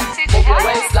again. Move your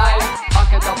waistline,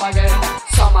 back it up again.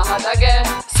 Summer hot again,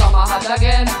 summer hot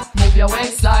again. Move your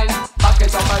waistline, back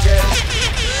it up again.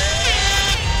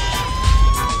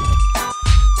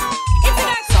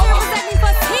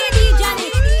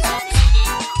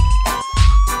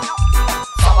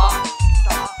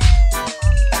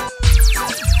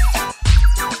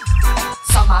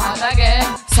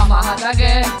 Summer hot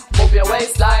again, move your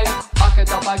waistline, back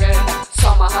it up again.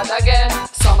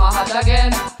 Summer hot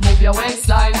again, move your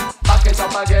waistline, back it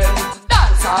up again.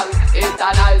 Dancehall, it's a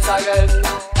nice again.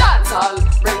 Dancehall,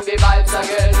 bring the vibes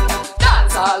again.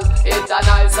 Dancehall, it's a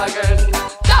nice again.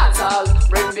 Dancehall,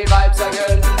 bring the vibes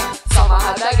again. Summer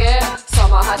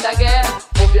hot again,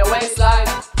 move your waistline,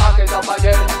 back it up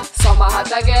again. Summer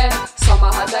hot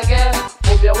again,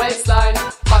 move your waistline,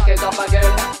 back it up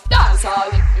again.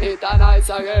 Dancehall, it's a nice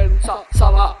again.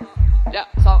 Summer, yeah,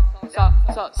 summer.